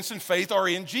repentance and faith are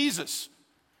in Jesus.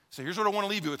 So here's what I want to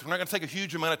leave you with. We're not going to take a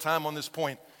huge amount of time on this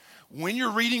point. When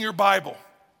you're reading your Bible,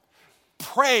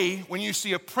 pray when you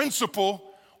see a principle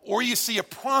or you see a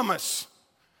promise.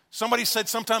 Somebody said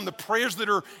sometime the prayers that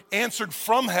are answered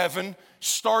from heaven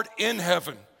start in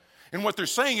heaven. And what they're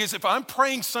saying is if I'm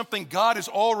praying something God has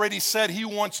already said he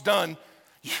wants done,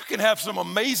 you can have some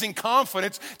amazing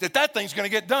confidence that thing's going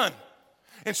to get done.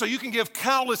 And so you can give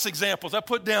countless examples. I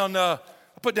put down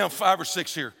 5 or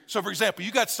 6 here. So for example,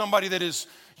 you got somebody that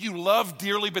you love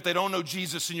dearly, but they don't know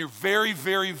Jesus, and you're very,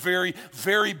 very, very,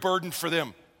 very burdened for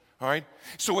them. All right?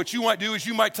 So what you might do is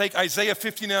you might take Isaiah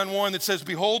 59:1 that says,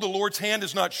 behold, the Lord's hand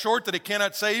is not short that it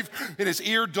cannot save, and his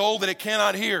ear dull that it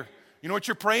cannot hear. You know what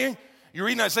you're praying? You're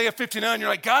reading Isaiah 59, you're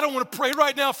like, God, I want to pray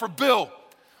right now for Bill.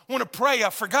 I want to pray.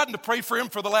 I've forgotten to pray for him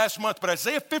for the last month, but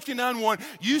Isaiah 59:1,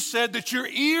 you said that your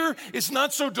ear is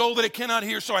not so dull that it cannot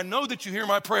hear, so I know that you hear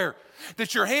my prayer.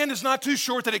 That your hand is not too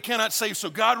short that it cannot save.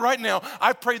 So God, right now,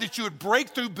 I pray that you would break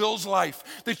through Bill's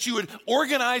life, that you would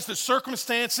organize the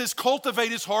circumstances,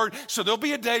 cultivate his heart, so there'll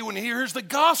be a day when he hears the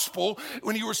gospel,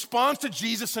 when he responds to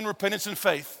Jesus in repentance and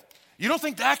faith. You don't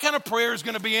think that kind of prayer is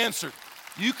going to be answered?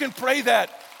 You can pray that.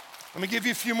 Let me give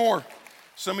you a few more.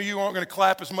 Some of you aren't going to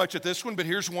clap as much at this one, but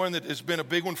here's one that has been a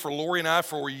big one for Lori and I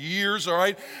for years, all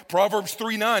right? Proverbs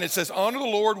 3:9, it says, honor the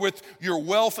Lord with your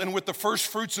wealth and with the first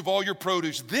fruits of all your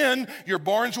produce. Then your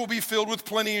barns will be filled with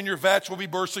plenty and your vats will be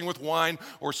bursting with wine,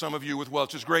 or some of you with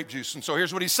Welch's grape juice. And so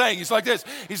here's what he's saying. He's like this.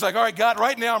 He's like, all right, God,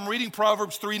 right now I'm reading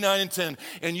Proverbs 3:9 and 10,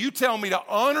 and you tell me to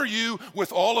honor you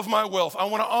with all of my wealth. I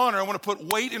want to put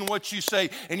weight in what you say.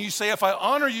 And you say, if I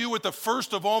honor you with the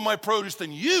first of all my produce,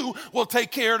 then you will take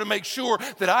care to make sure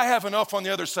that I have enough on the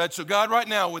other side. So God, right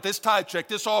now, with this tithe check,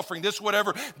 this offering, this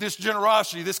whatever, this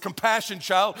generosity, this compassion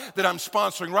child that I'm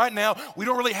sponsoring, right now, we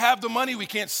don't really have the money. We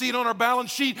can't see it on our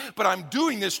balance sheet, but I'm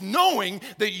doing this knowing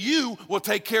that you will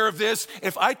take care of this.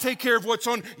 If I take care of what's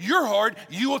on your heart,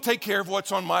 you will take care of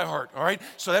what's on my heart, all right?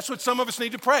 So that's what some of us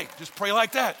need to pray. Just pray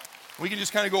like that. We can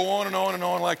just kind of go on and on and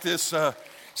on like this.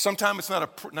 Sometimes it's not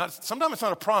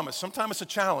a promise. Sometimes it's a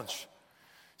challenge.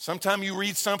 Sometimes you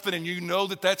read something and you know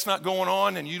that that's not going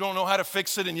on and you don't know how to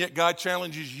fix it, and yet God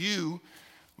challenges you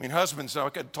I mean, husbands, I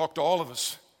could talk to all of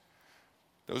us.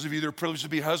 Those of you that are privileged to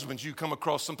be husbands, you come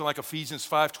across something like Ephesians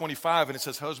 5:25, and it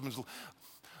says, husbands,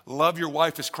 love your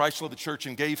wife as Christ loved the church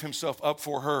and gave himself up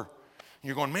for her. And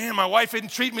you're going, man, my wife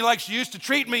didn't treat me like she used to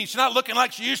treat me. She's not looking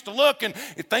like she used to look, and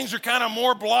things are kind of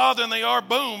more blah than they are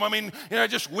boom. I mean, I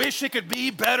just wish it could be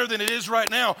better than it is right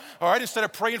now. All right, instead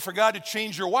of praying for God to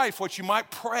change your wife, what you might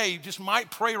pray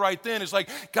right then is like,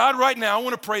 God, right now, I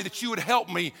want to pray that you would help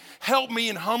me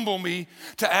and humble me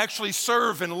to actually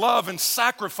serve and love and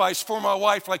sacrifice for my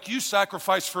wife like you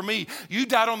sacrificed for me. You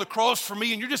died on the cross for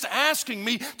me, and you're just asking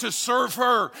me to serve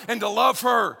her and to love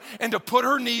her and to put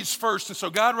her needs first. And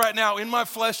so, God, right now, in my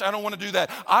flesh, I don't want to do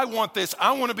that. I want this.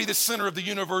 I want to be the center of the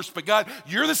universe. But God,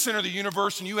 you're the center of the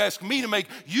universe, and you ask me to make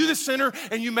you the center,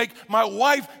 and you make my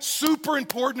wife super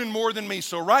important and more than me.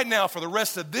 So right now, for the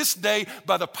rest of this day,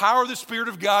 by the power of the Spirit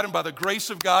of God and by the grace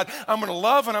of God, I'm going to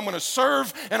love and I'm going to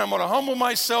serve and I'm going to humble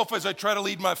myself as I try to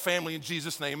lead my family in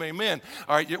Jesus' name. Amen.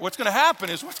 All right, what's going to happen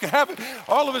is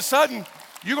all of a sudden,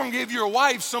 you're going to give your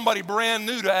wife somebody brand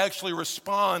new to actually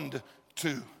respond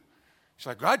to. She's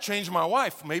like, God changed my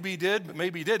wife. Maybe he did, but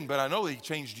maybe he didn't, but I know he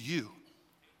changed you.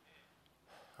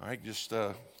 All right, just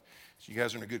you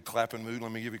guys are in a good clapping mood.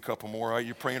 Let me give you a couple more. All right,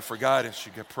 you're praying for guidance.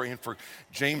 You're praying for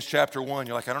James chapter 1.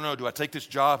 You're like, I don't know, do I take this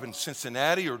job in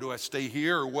Cincinnati or do I stay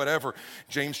here or whatever?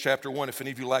 James chapter 1, if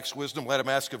any of you lacks wisdom, let him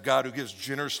ask of God who gives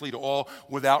generously to all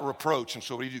without reproach. And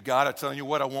so what do you do? God, I'm telling you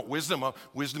what, I want wisdom.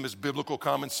 Wisdom is biblical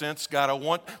common sense. God, I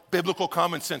want biblical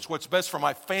common sense. What's best for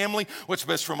my family? What's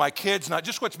best for my kids? Not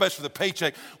just what's best for the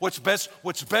paycheck. What's best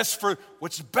for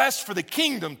the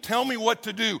kingdom? Tell me what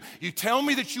to do. You tell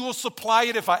me that you will supply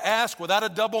it if I ask without a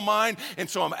double mind. And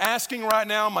so I'm asking right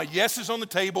now, my yes is on the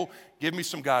table. Give me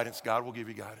some guidance. God will give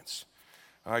you guidance.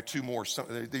 All right, two more.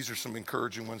 These are some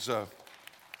encouraging ones.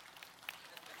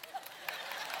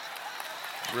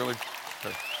 Really?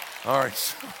 Okay. All right.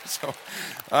 So,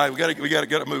 all right, we got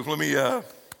to move. Let me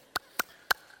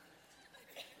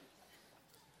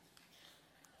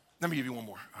give you one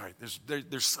more. All right.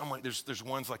 There's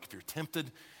ones like if you're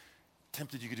tempted,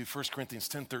 you could do 1 Corinthians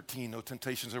 10:13. No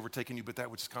temptations overtaken you, but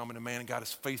that which is common to man. And God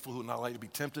is faithful, who will not allow you to be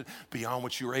tempted beyond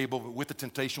what you are able, but with the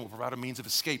temptation will provide a means of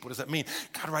escape. What does that mean?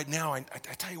 God, right now, I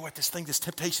tell you what, this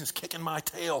temptation is kicking my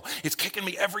tail. It's kicking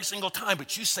me every single time,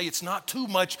 but you say it's not too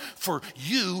much for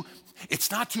you.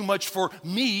 It's not too much for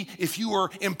me if you are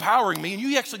empowering me, and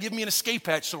you actually give me an escape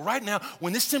hatch. So right now,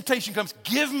 when this temptation comes,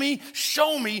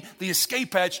 show me the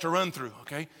escape hatch to run through,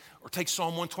 okay? Or take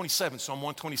Psalm 127. Psalm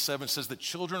 127 says that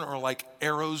children are like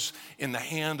arrows in the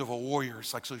hand of a warrior.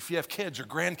 It's like, so if you have kids or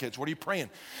grandkids, what are you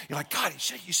praying? You're like, God,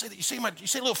 you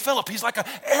say little Philip, he's like an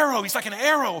arrow. He's like an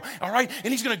arrow, all right?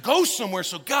 And he's going to go somewhere.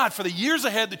 So God, for the years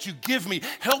ahead that you give me,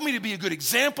 help me to be a good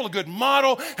example, a good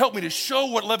model. Help me to show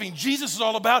what loving Jesus is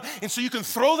all about. And so you can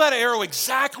throw that arrow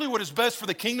exactly what is best for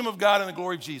the kingdom of God and the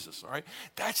glory of Jesus, all right?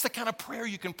 That's the kind of prayer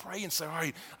you can pray and say, all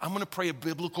right, I'm going to pray a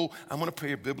biblical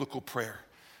prayer.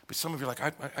 But some of you are like,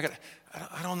 I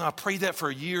don't know, I prayed that for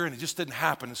a year and it just didn't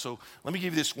happen. And so let me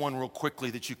give you this one real quickly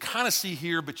that you kind of see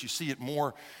here, but you see it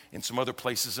more in some other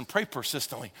places. And pray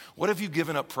persistently. What have you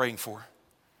given up praying for?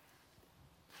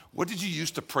 What did you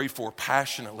used to pray for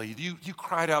passionately? You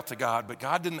cried out to God, but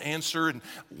God didn't answer, and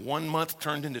 1 month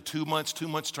turned into 2 months, 2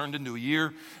 months turned into a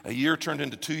year turned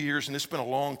into 2 years, and it's been a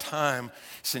long time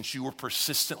since you were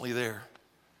persistently there.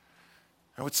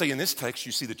 I would say in this text,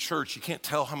 you see the church, you can't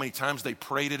tell how many times they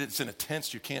prayed it. It's in a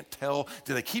tense. You can't tell,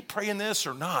 did they keep praying this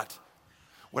or not?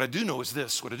 What I do know is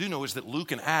this. What I do know is that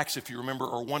Luke and Acts, if you remember,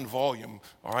 are one volume,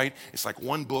 all right? It's like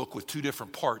one book with two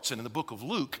different parts. And in the book of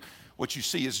Luke, what you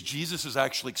see is Jesus is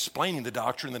actually explaining the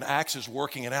doctrine, and then Acts is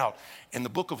working it out. And the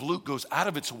book of Luke goes out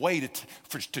of its way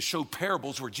to show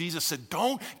parables where Jesus said,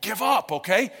 don't give up,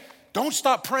 okay? Don't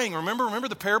stop praying. Remember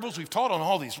the parables? We've taught on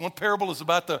all these. One parable is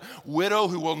about the widow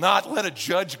who will not let a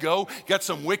judge go. Got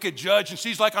some wicked judge, and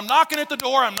she's like, I'm knocking at the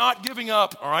door. I'm not giving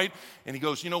up, all right? And he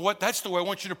goes, you know what? That's the way I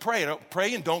want you to pray.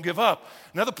 Pray and don't give up.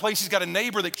 Another place, he's got a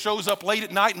neighbor that shows up late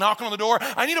at night knocking on the door.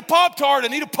 I need a Pop-Tart. I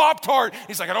need a Pop-Tart.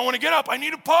 He's like, I don't want to get up. I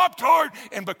need a Pop-Tart.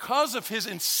 And because of his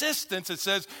insistence, it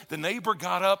says the neighbor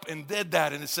got up and did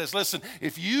that. And it says, listen,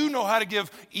 if you know how to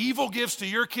give evil gifts to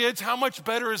your kids, how much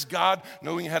better is God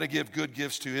knowing how to give good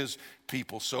gifts to his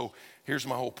people? So here's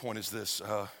my whole point is this.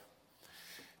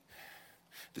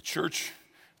 The church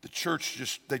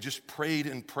just prayed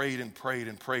and prayed and prayed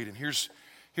and prayed. And here's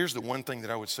the one thing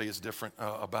that I would say is different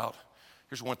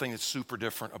here's one thing that's super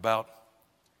different about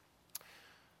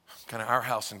kind of our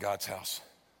house and God's house.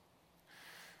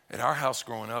 At our house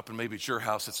growing up, and maybe at your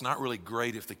house, it's not really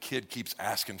great if the kid keeps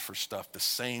asking for stuff, the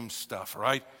same stuff,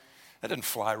 right? That didn't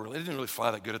fly really. It didn't really fly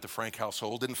that good at the Frank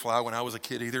household. Didn't fly when I was a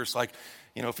kid either. It's like,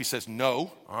 if he says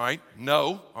no, all right,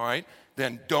 no, all right,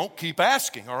 then don't keep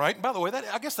asking, all right? And by the way,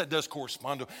 I guess that does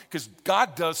correspond to, because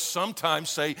God does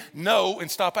sometimes say no and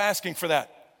stop asking for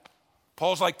that.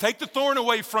 Paul's like, take the thorn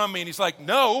away from me. And he's like,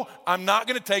 no, I'm not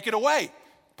going to take it away.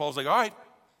 Paul's like, all right,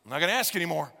 I'm not going to ask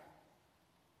anymore.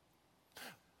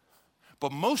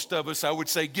 But most of us, I would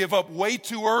say, give up way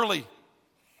too early.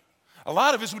 A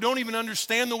lot of us, we don't even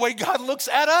understand the way God looks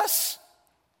at us.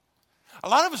 A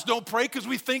lot of us don't pray because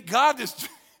we think God is,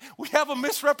 we have a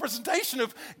misrepresentation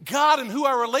of God and who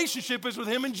our relationship is with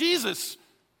Him and Jesus.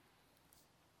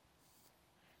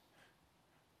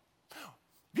 Have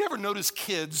you ever noticed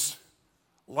kids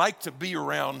like to be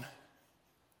around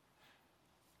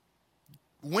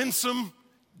winsome,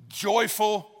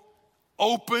 joyful,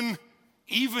 open,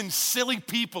 even silly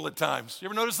people at times? You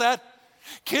ever notice that?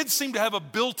 Kids seem to have a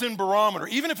built-in barometer,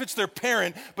 even if it's their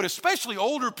parent, but especially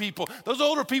older people. Those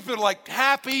older people are like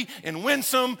happy and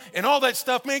winsome and all that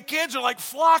stuff. Man, kids are like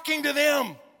flocking to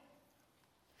them.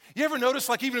 You ever notice,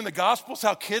 like even in the Gospels,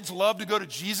 how kids love to go to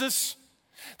Jesus?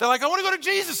 They're like, I want to go to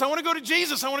Jesus. I want to go to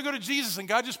Jesus. I want to go to Jesus. And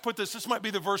God just put this might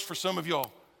be the verse for some of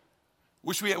y'all.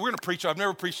 We're going to preach. I've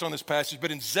never preached on this passage,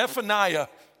 but in Zephaniah,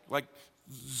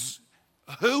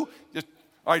 who?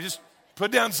 Just put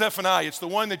down Zephaniah. It's the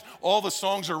one that all the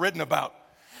songs are written about.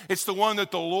 It's the one that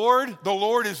the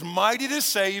Lord is mighty to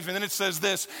save. And then it says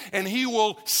this, and He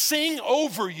will sing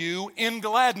over you in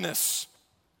gladness.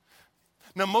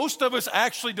 Now, most of us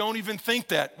actually don't even think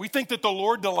that. We think that the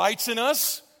Lord delights in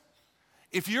us.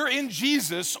 If you're in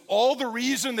Jesus, all the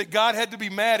reason that God had to be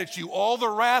mad at you, all the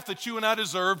wrath that you and I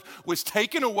deserved was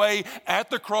taken away at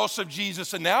the cross of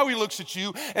Jesus. And now He looks at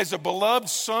you as a beloved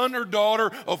son or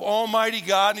daughter of Almighty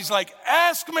God. And He's like,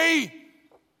 ask me.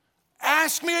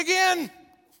 Ask me again.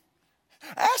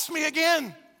 Ask me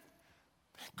again.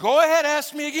 Go ahead,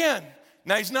 ask me again.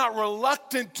 Now, He's not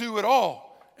reluctant to at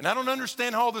all. And I don't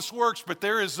understand how all this works, but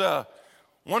there is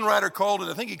one writer called it,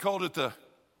 I think he called it the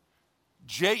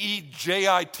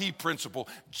JEJIT principle.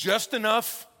 Just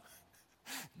enough,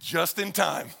 just in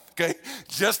time. Okay?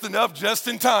 Just enough, just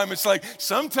in time. It's like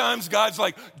sometimes God's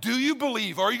like, do you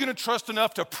believe? Are you going to trust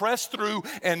enough to press through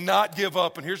and not give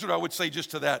up? And here's what I would say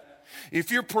just to that.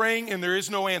 If you're praying and there is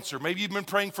no answer, maybe you've been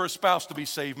praying for a spouse to be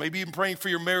saved, maybe you've been praying for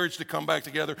your marriage to come back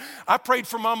together. I prayed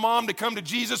for my mom to come to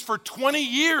Jesus for 20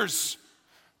 years.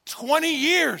 20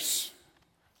 years.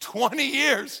 20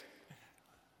 years.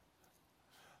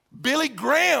 Billy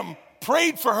Graham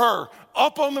prayed for her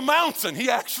up on the mountain. He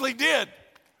actually did.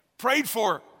 Prayed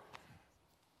for her.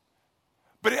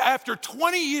 But after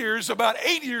 20 years, about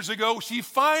 8 years ago, she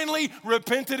finally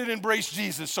repented and embraced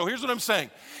Jesus. So here's what I'm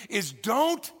saying, is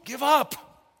don't give up.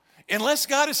 Unless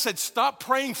God has said, stop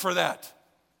praying for that.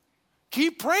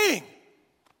 Keep praying.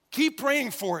 Keep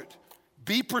praying for it.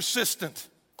 Be persistent.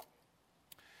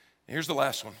 And here's the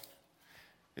last one,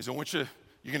 is I want you,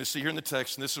 you're going to see here in the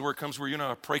text, and this is where it comes where you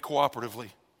know, pray cooperatively.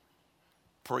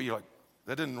 Pray, you're like,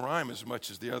 that didn't rhyme as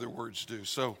much as the other words do.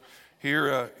 So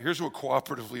here's what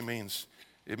cooperatively means.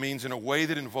 It means in a way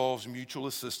that involves mutual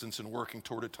assistance and working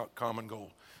toward a common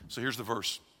goal. So here's the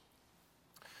verse.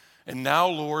 And now,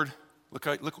 Lord, look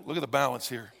at the balance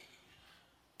here.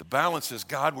 The balance is,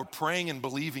 God, we're praying and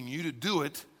believing you to do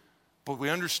it, but we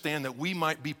understand that we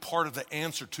might be part of the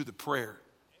answer to the prayer.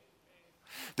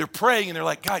 They're praying and they're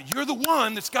like, God, you're the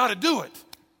one that's got to do it.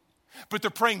 But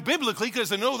they're praying biblically because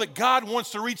they know that God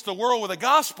wants to reach the world with the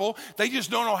gospel. They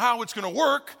just don't know how it's going to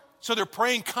work. So they're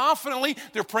praying confidently,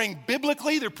 they're praying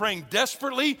biblically, they're praying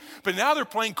desperately, but now they're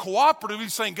praying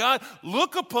cooperatively, saying, God,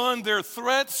 look upon their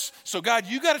threats. So God,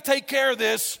 you got to take care of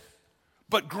this,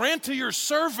 but grant to your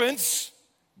servants,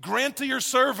 grant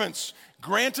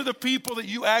to the people that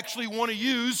you actually want to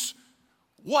use,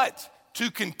 what? To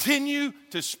continue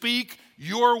to speak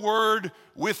your word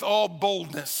with all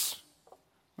boldness.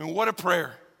 I mean, what a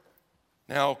prayer.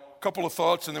 Now, a couple of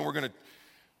thoughts, and then we're going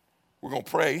to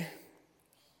pray.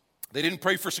 They didn't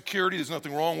pray for security. There's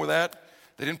nothing wrong with that.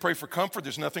 They didn't pray for comfort.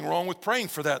 There's nothing wrong with praying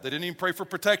for that. They didn't even pray for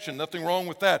protection. Nothing wrong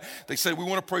with that. They said we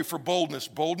want to pray for boldness.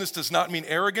 Boldness does not mean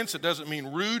arrogance. It doesn't mean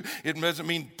rude. It doesn't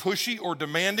mean pushy or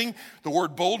demanding. The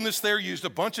word boldness there, used a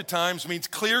bunch of times, means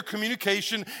clear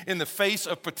communication in the face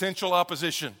of potential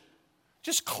opposition.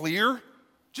 Just clear.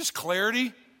 Just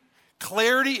clarity.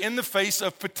 Clarity in the face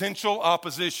of potential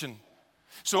opposition.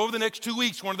 So over the next 2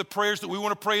 weeks, one of the prayers that we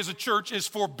want to pray as a church is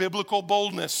for biblical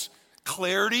boldness.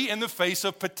 Clarity in the face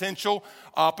of potential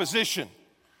opposition.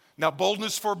 Now,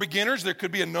 boldness for beginners, there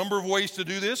could be a number of ways to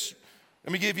do this.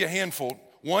 Let me give you a handful.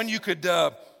 One, you could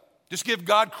just give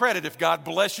God credit. If God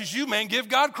blesses you, man, give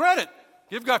God credit.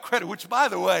 Give God credit, which, by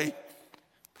the way,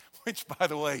 which, by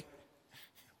the way,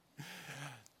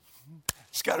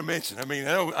 just got to mention. I mean,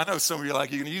 I know some of you are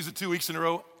like, you're going to use it 2 weeks in a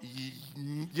row?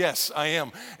 Yes, I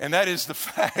am. And that is the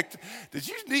fact. Did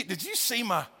you see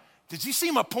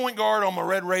my point guard on my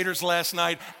Red Raiders last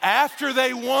night after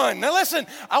they won? Now listen,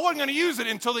 I wasn't going to use it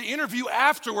until the interview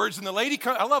afterwards. And the lady,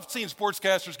 I love seeing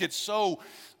sportscasters get so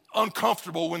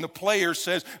uncomfortable when the player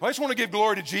says, I just want to give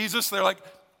glory to Jesus. They're like,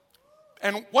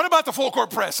 and what about the full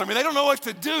court press? I mean, they don't know what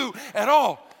to do at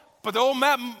all. But the old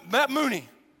Matt Mooney,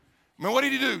 I mean, what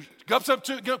did he do? Comes up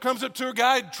to a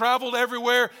guy, traveled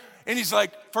everywhere, and he's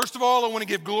like, first of all, I want to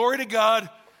give glory to God,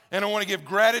 and I want to give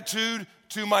gratitude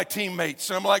to my teammates.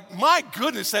 And I'm like, my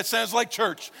goodness, that sounds like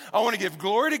church. I want to give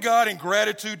glory to God and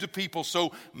gratitude to people.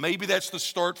 So maybe that's the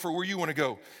start for where you want to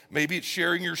go. Maybe it's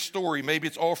sharing your story. Maybe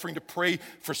it's offering to pray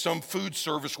for some food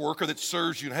service worker that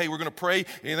serves you. And hey, we're going to pray.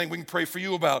 Anything we can pray for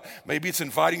you about. Maybe it's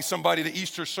inviting somebody to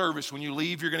Easter service. When you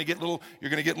leave, you're going to get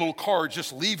little cards.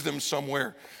 Just leave them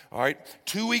somewhere. All right.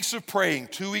 2 weeks of praying.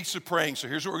 2 weeks of praying. So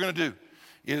here's what we're going to do: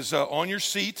 is on your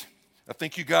seat. I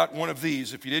think you got one of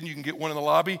these. If you didn't, you can get one in the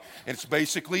lobby. And it's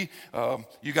basically,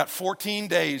 you got 14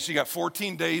 days. You got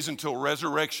 14 days until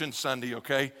Resurrection Sunday,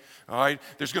 okay? All right?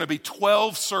 There's going to be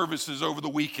 12 services over the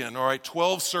weekend, all right?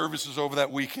 12 services over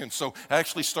that weekend. So it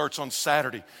actually starts on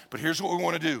Saturday. But here's what we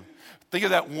want to do. Think of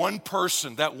that one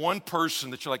person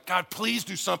that you're like, God, please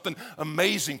do something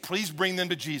amazing. Please bring them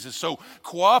to Jesus. So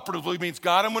cooperatively means,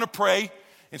 God, I'm going to pray.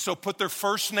 And so put their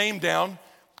first name down.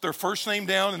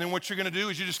 And then what you're going to do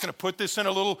is you're just going to put this in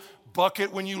a little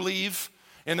bucket when you leave.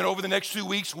 And then over the next 2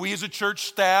 weeks, we as a church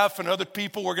staff and other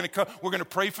people, we're going to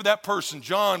pray for that person.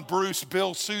 John, Bruce,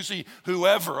 Bill, Susie,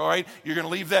 whoever, all right? You're going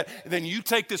to leave that. And then you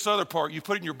take this other part. You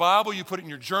put it in your Bible. You put it in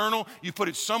your journal. You put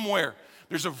it somewhere.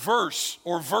 There's a verse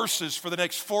or verses for the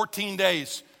next 14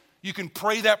 days. You can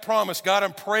pray that promise. God,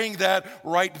 I'm praying that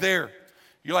right there.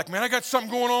 You're like, man, I got something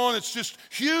going on. It's just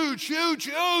huge, huge,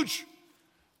 huge.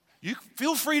 You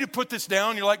feel free to put this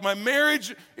down. You're like, my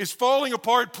marriage is falling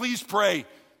apart. Please pray.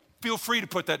 Feel free to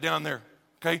put that down there,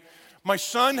 okay? My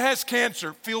son has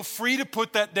cancer. Feel free to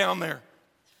put that down there.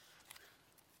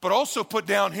 But also put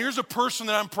down, here's a person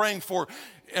that I'm praying for.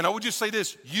 And I would just say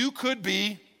this: you could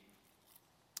be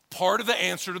part of the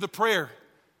answer to the prayer.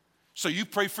 So you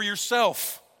pray for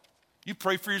yourself. You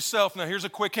pray for yourself. Now here's a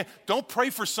quick hint. Don't pray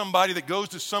for somebody that goes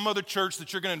to some other church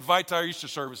that you're going to invite to our Easter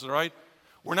service, all right?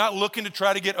 We're not looking to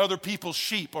try to get other people's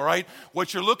sheep, all right?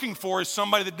 What you're looking for is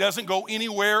somebody that doesn't go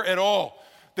anywhere at all.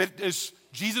 That is,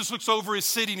 Jesus looks over his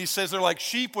city and he says they're like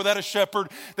sheep without a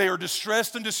shepherd. They are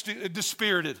distressed and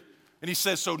dispirited. And he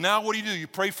says, so now what do? You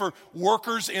pray for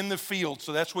workers in the field.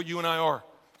 So that's what you and I are.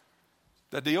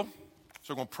 That deal?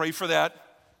 So we're going to pray for that.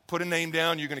 Put a name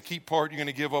down. You're going to keep part. You're going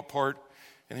to give up part.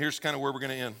 And here's kind of where we're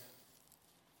going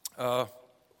to end.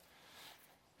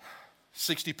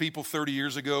 60 people 30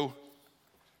 years ago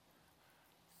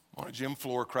on a gym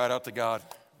floor cried out to God.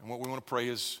 And what we want to pray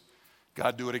is,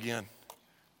 God, do it again.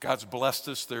 God's blessed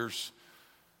us. There's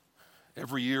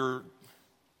every year,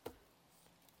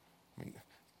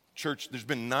 church, there's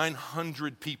been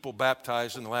 900 people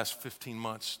baptized in the last 15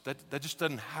 months. That just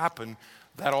doesn't happen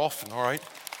that often, all right?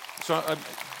 So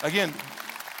again,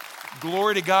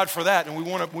 glory to God for that, and we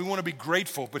want to be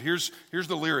grateful. But here's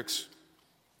the lyrics.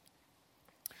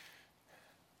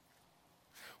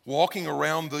 Walking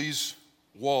around these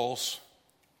walls,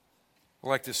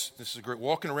 like this is great.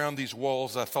 Walking around these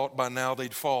walls, I thought by now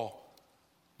they'd fall.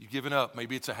 You've given up.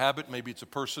 Maybe it's a habit, maybe it's a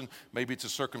person, maybe it's a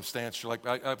circumstance. You're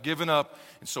like, I've given up.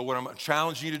 And so what I'm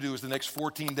challenging you to do is the next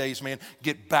 14 days, man,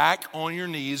 get back on your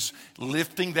knees,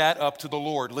 lifting that up to the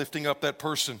Lord, lifting up that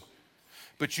person.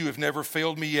 But you have never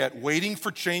failed me yet. Waiting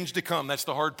for change to come. That's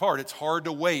the hard part. It's hard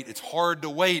to wait. It's hard to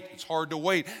wait. It's hard to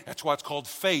wait. That's why it's called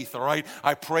faith, all right?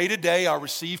 I pray today, I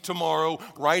receive tomorrow.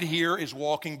 Right here is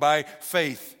walking by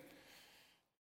faith.